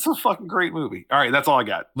 It's a fucking great movie. All right, that's all I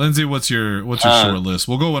got. Lindsay, what's your short list?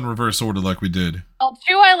 We'll go in reverse order like we did. Well,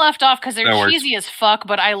 two I left off because they're That works. cheesy as fuck,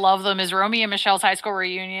 but I love them. Is Romy and Michelle's High School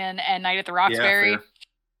Reunion and Night at the Roxbury.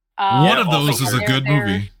 One of those is a good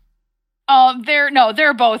movie.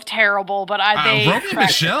 They're both terrible, but they Romy and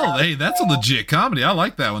Michelle, hey, that's a legit comedy. I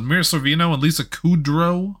like that one. Mira Sorvino and Lisa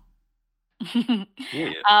Kudrow.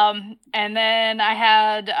 And then I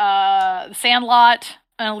had Sandlot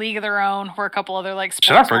and A League of Their Own, were a couple other like sports.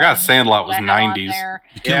 Shit, I forgot Sandlot was 90s.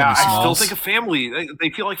 Yeah, I still think of family.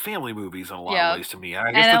 They feel like family movies in a lot of ways to me.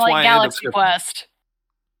 I guess and that's then, why Galaxy Quest.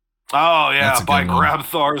 Oh yeah, by one. Grab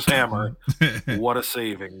Thar's Hammer. What a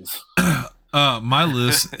savings. My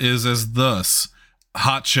list is as thus: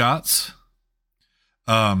 Hot Shots,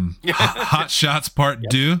 Hot Shots Part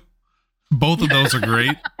 2. Both of those are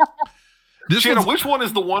great. Shanna, which one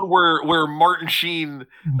is the one where Martin Sheen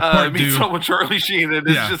meets up with Charlie Sheen and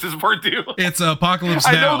it's just his part 2? It's Apocalypse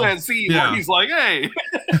Now. I know that scene where he's like, "Hey,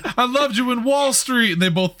 I loved you in Wall Street," and they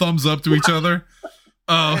both thumbs up to each other.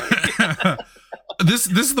 This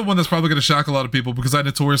is the one that's probably going to shock a lot of people because I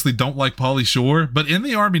notoriously don't like Pauly Shore, but In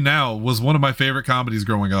the Army Now was one of my favorite comedies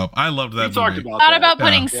growing up. I loved that movie. Thought about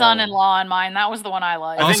putting Son-in-Law in mine. That was the one I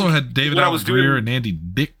liked. Also had David Allen Greer and Andy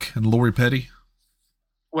Dick and Lori Petty.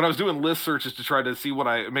 When I was doing list searches to try to see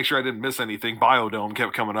make sure I didn't miss anything, Biodome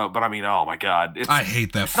kept coming up. But I mean, oh my god, I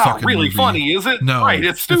hate that. It's not really movie. funny, is it? No, right?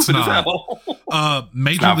 It's stupid as hell.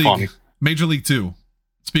 Major League 2.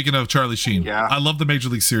 Speaking of Charlie Sheen, I love the Major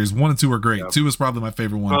League series. 1 and 2 are great. Yep. 2 is probably my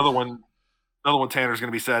favorite one. Another one Tanner's going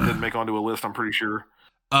to be sad didn't make onto a list, I'm pretty sure.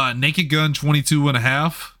 Naked Gun 22 and a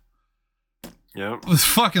half. Yep. It's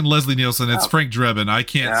fucking Leslie Nielsen. It's Frank Drebin. I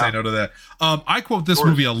can't say no to that. I quote this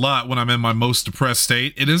movie a lot when I'm in my most depressed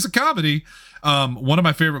state. It is a comedy. One of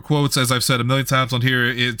my favorite quotes, as I've said a million times on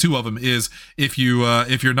here, 2 of them is if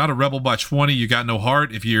you're not a rebel by 20, you got no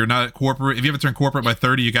heart. If you're not corporate, if you haven't turned corporate by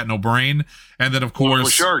 30, you got no brain. And then of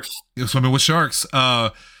course, Swimming with Sharks.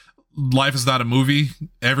 Life is not a movie.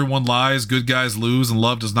 Everyone lies. Good guys lose, and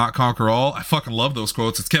love does not conquer all. I fucking love those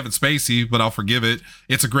quotes. It's Kevin Spacey, but I'll forgive it.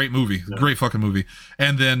 It's a great movie. Great fucking movie.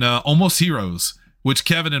 And then Almost Heroes, which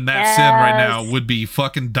Kevin and Matt said right now would be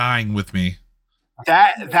fucking dying with me.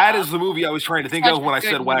 That is the movie I was trying to think of when I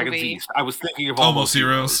said Wagons East. I was thinking of Almost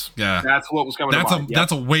Heroes. Yeah, that's what was coming to mind.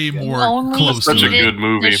 That's a way more close. Such a good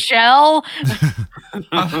movie. Michelle.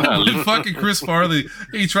 Fucking Chris Farley.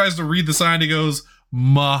 He tries to read the sign. He goes,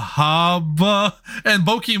 Mahaba, and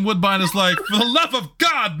Bokeem Woodbine is like, for the love of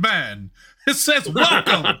God, man, it says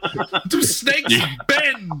welcome to Snakes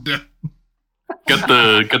Bend. Got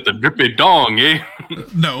the drippy dong, eh?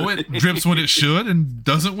 No, it drips when it should and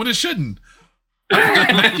doesn't when it shouldn't.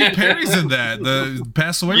 Matthew Perry's in that.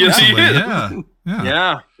 Passed away recently.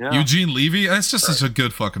 Yeah. Eugene Levy. It's just such a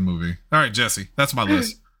good fucking movie. All right, Jesse, that's my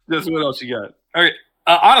list. Jesse, what else you got? All right.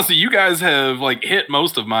 Honestly, you guys have like hit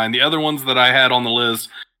most of mine. The other ones that I had on the list,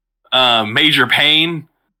 Major Pain.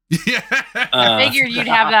 Yeah, I figured you'd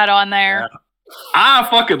have that on there. Yeah. I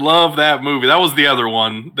fucking love that movie. That was the other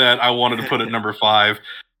one that I wanted to put at number 5.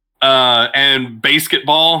 And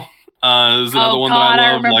Basketball is another one that I love.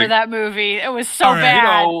 I remember that movie. It was so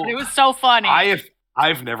bad. It was so funny.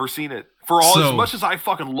 I've never seen it. As much as I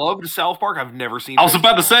fucking loved South Park, I've never seen it. I was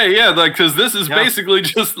about to say, because this is basically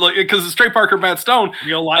just like, because it's Trey Parker, Matt Stone.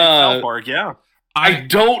 Real life South Park, yeah. I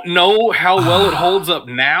don't know how well it holds up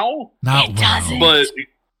now. It doesn't.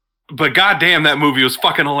 But goddamn, that movie was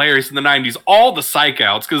fucking hilarious in the 90s. All the psych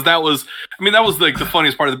outs, because that was like the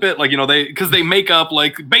funniest part of the bit. Like, because they make up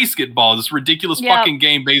like basketball, this ridiculous fucking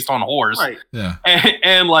game based on horse. Right. Yeah.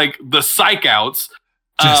 And like the psych outs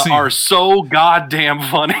are so goddamn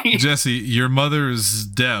funny. Jesse, your mother is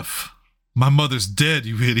deaf. My mother's dead,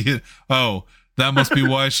 you idiot. Oh, that must be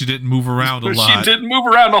why she didn't move around a lot. She didn't move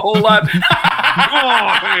around a whole lot.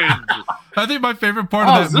 I think my favorite part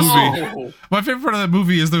of that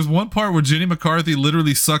movie is there's one part where Jenny McCarthy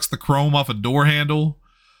literally sucks the chrome off a door handle.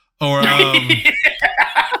 Or and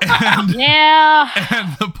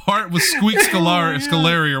the part with Squeak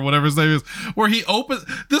Scolari or whatever his name is, where he opens,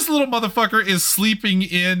 this little motherfucker is sleeping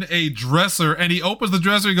in a dresser and he opens the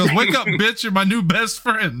dresser and he goes, "Wake up, bitch, you're my new best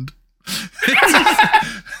friend."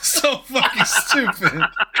 So fucking stupid.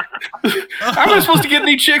 How am I supposed to get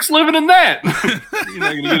any chicks living in that? You're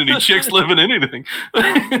not gonna get any chicks living in anything.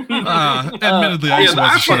 Admittedly, I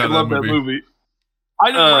fucking love that movie.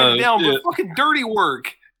 I didn't write it down, but fucking Dirty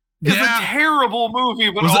Work is a terrible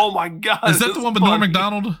movie, but oh my god. Is that the one with Norm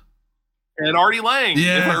Macdonald? And Artie Lang,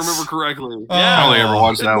 if I remember correctly. I only ever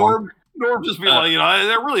watched that one. Norm just be like,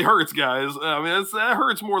 that really hurts, guys. I mean, that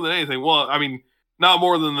hurts more than anything. Well, I mean, not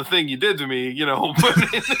more than the thing you did to me, you know. But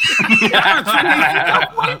he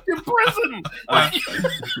got raped in prison. Like,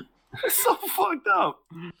 it's so fucked up.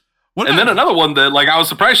 Then another one that like I was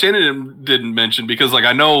surprised Shannon didn't mention because like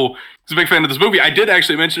I know he's a big fan of this movie. I did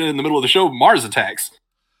actually mention it in the middle of the show. Mars Attacks.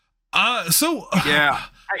 Yeah.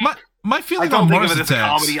 My feeling on Mars Attacks. A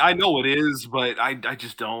comedy. I know it is, but I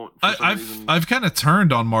just don't. I've kind of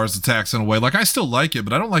turned on Mars Attacks in a way. Like I still like it,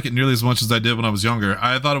 but I don't like it nearly as much as I did when I was younger.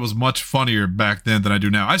 I thought it was much funnier back then than I do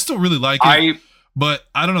now. I still really like it, but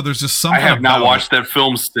I don't know. There's just something. I have not watched that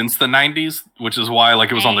film since the 90s, which is why like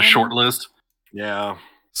it was on the short list. Yeah.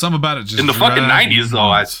 Something about it just in the fucking 90s though.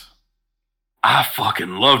 I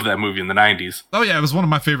fucking loved that movie in the 90s. Oh yeah, it was one of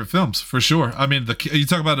my favorite films for sure. I mean, you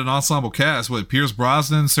talk about an ensemble cast with Pierce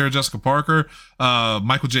Brosnan, Sarah Jessica Parker,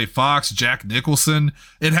 Michael J. Fox, Jack Nicholson.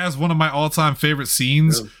 It has one of my all-time favorite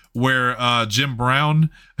scenes where Jim Brown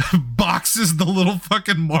boxes the little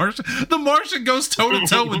fucking Martian. The Martian goes toe to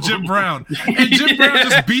toe with Jim Brown, and Jim Brown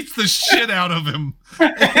just beats the shit out of him. I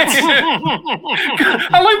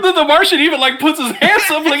like that the Martian even like puts his hands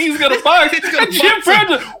up like he's gonna box. And Jim Brown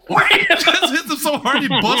just hits him so hard he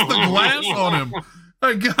busts the glass on him.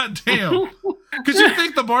 Like, goddamn. Because you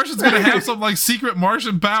think the Martian's gonna have some like secret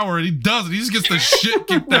Martian power, and he doesn't. He just gets the shit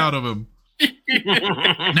kicked out of him.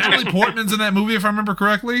 Natalie Portman's in that movie, if I remember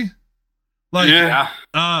correctly. Like,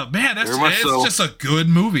 man, it's just a good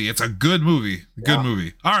movie. It's a good movie.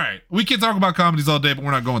 Movie. All right, we can talk about comedies all day, but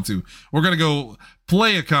we're not going to. We're gonna go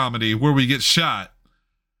play a comedy where we get shot,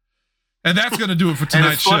 and that's gonna do it for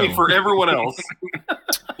tonight's it's funny show. For everyone else,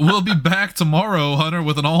 we'll be back tomorrow, Hunter,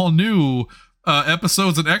 with an all new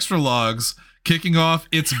episodes and extra logs, kicking off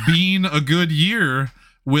It's Been a Good Year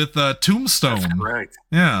with Tombstone. That's correct.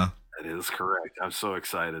 Yeah. That is correct. I'm so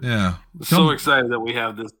excited. Yeah. So excited that we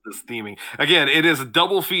have this theming. Again, it is a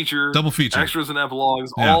double feature. Extras and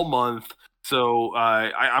epilogues all month. So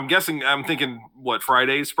I'm guessing, I'm thinking,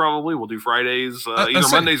 Fridays probably? We'll do Fridays. Either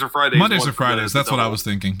Mondays or Fridays. Mondays or Fridays. That's what I was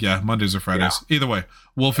thinking. Yeah, Mondays or Fridays. Yeah. Either way,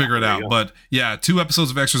 we'll figure it out. But yeah, 2 episodes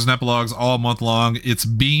of extras and epilogues all month long. It's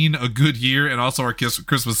been a good year, and also our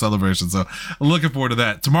Christmas celebration. So looking forward to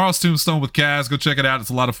that. Tomorrow's Tombstone with Kaz. Go check it out. It's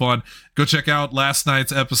a lot of fun. Go check out last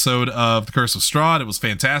night's episode of The Curse of Strahd. It was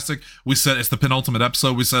fantastic. It's the penultimate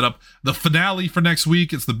episode. We set up the finale for next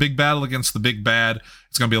week. It's the big battle against the big bad.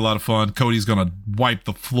 It's going to be a lot of fun. Cody's going to wipe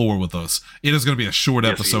the floor with us. It is going to be a short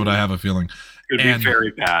episode, I have a feeling. It would be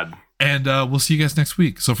very bad. And we'll see you guys next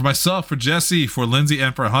week. So for myself, for Jesse, for Lindsay,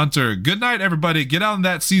 and for Hunter, good night, everybody. Get on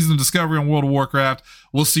that Season of Discovery on World of Warcraft.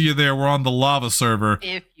 We'll see you there. We're on the lava server.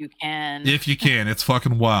 If you can. If you can. It's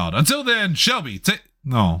fucking wild. Until then, Shelby,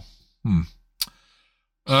 no. She's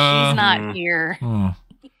not here.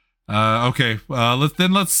 Okay.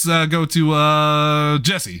 Let's go to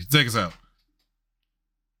Jesse. Take us out.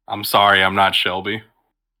 I'm sorry, I'm not Shelby.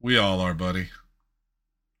 We all are, buddy.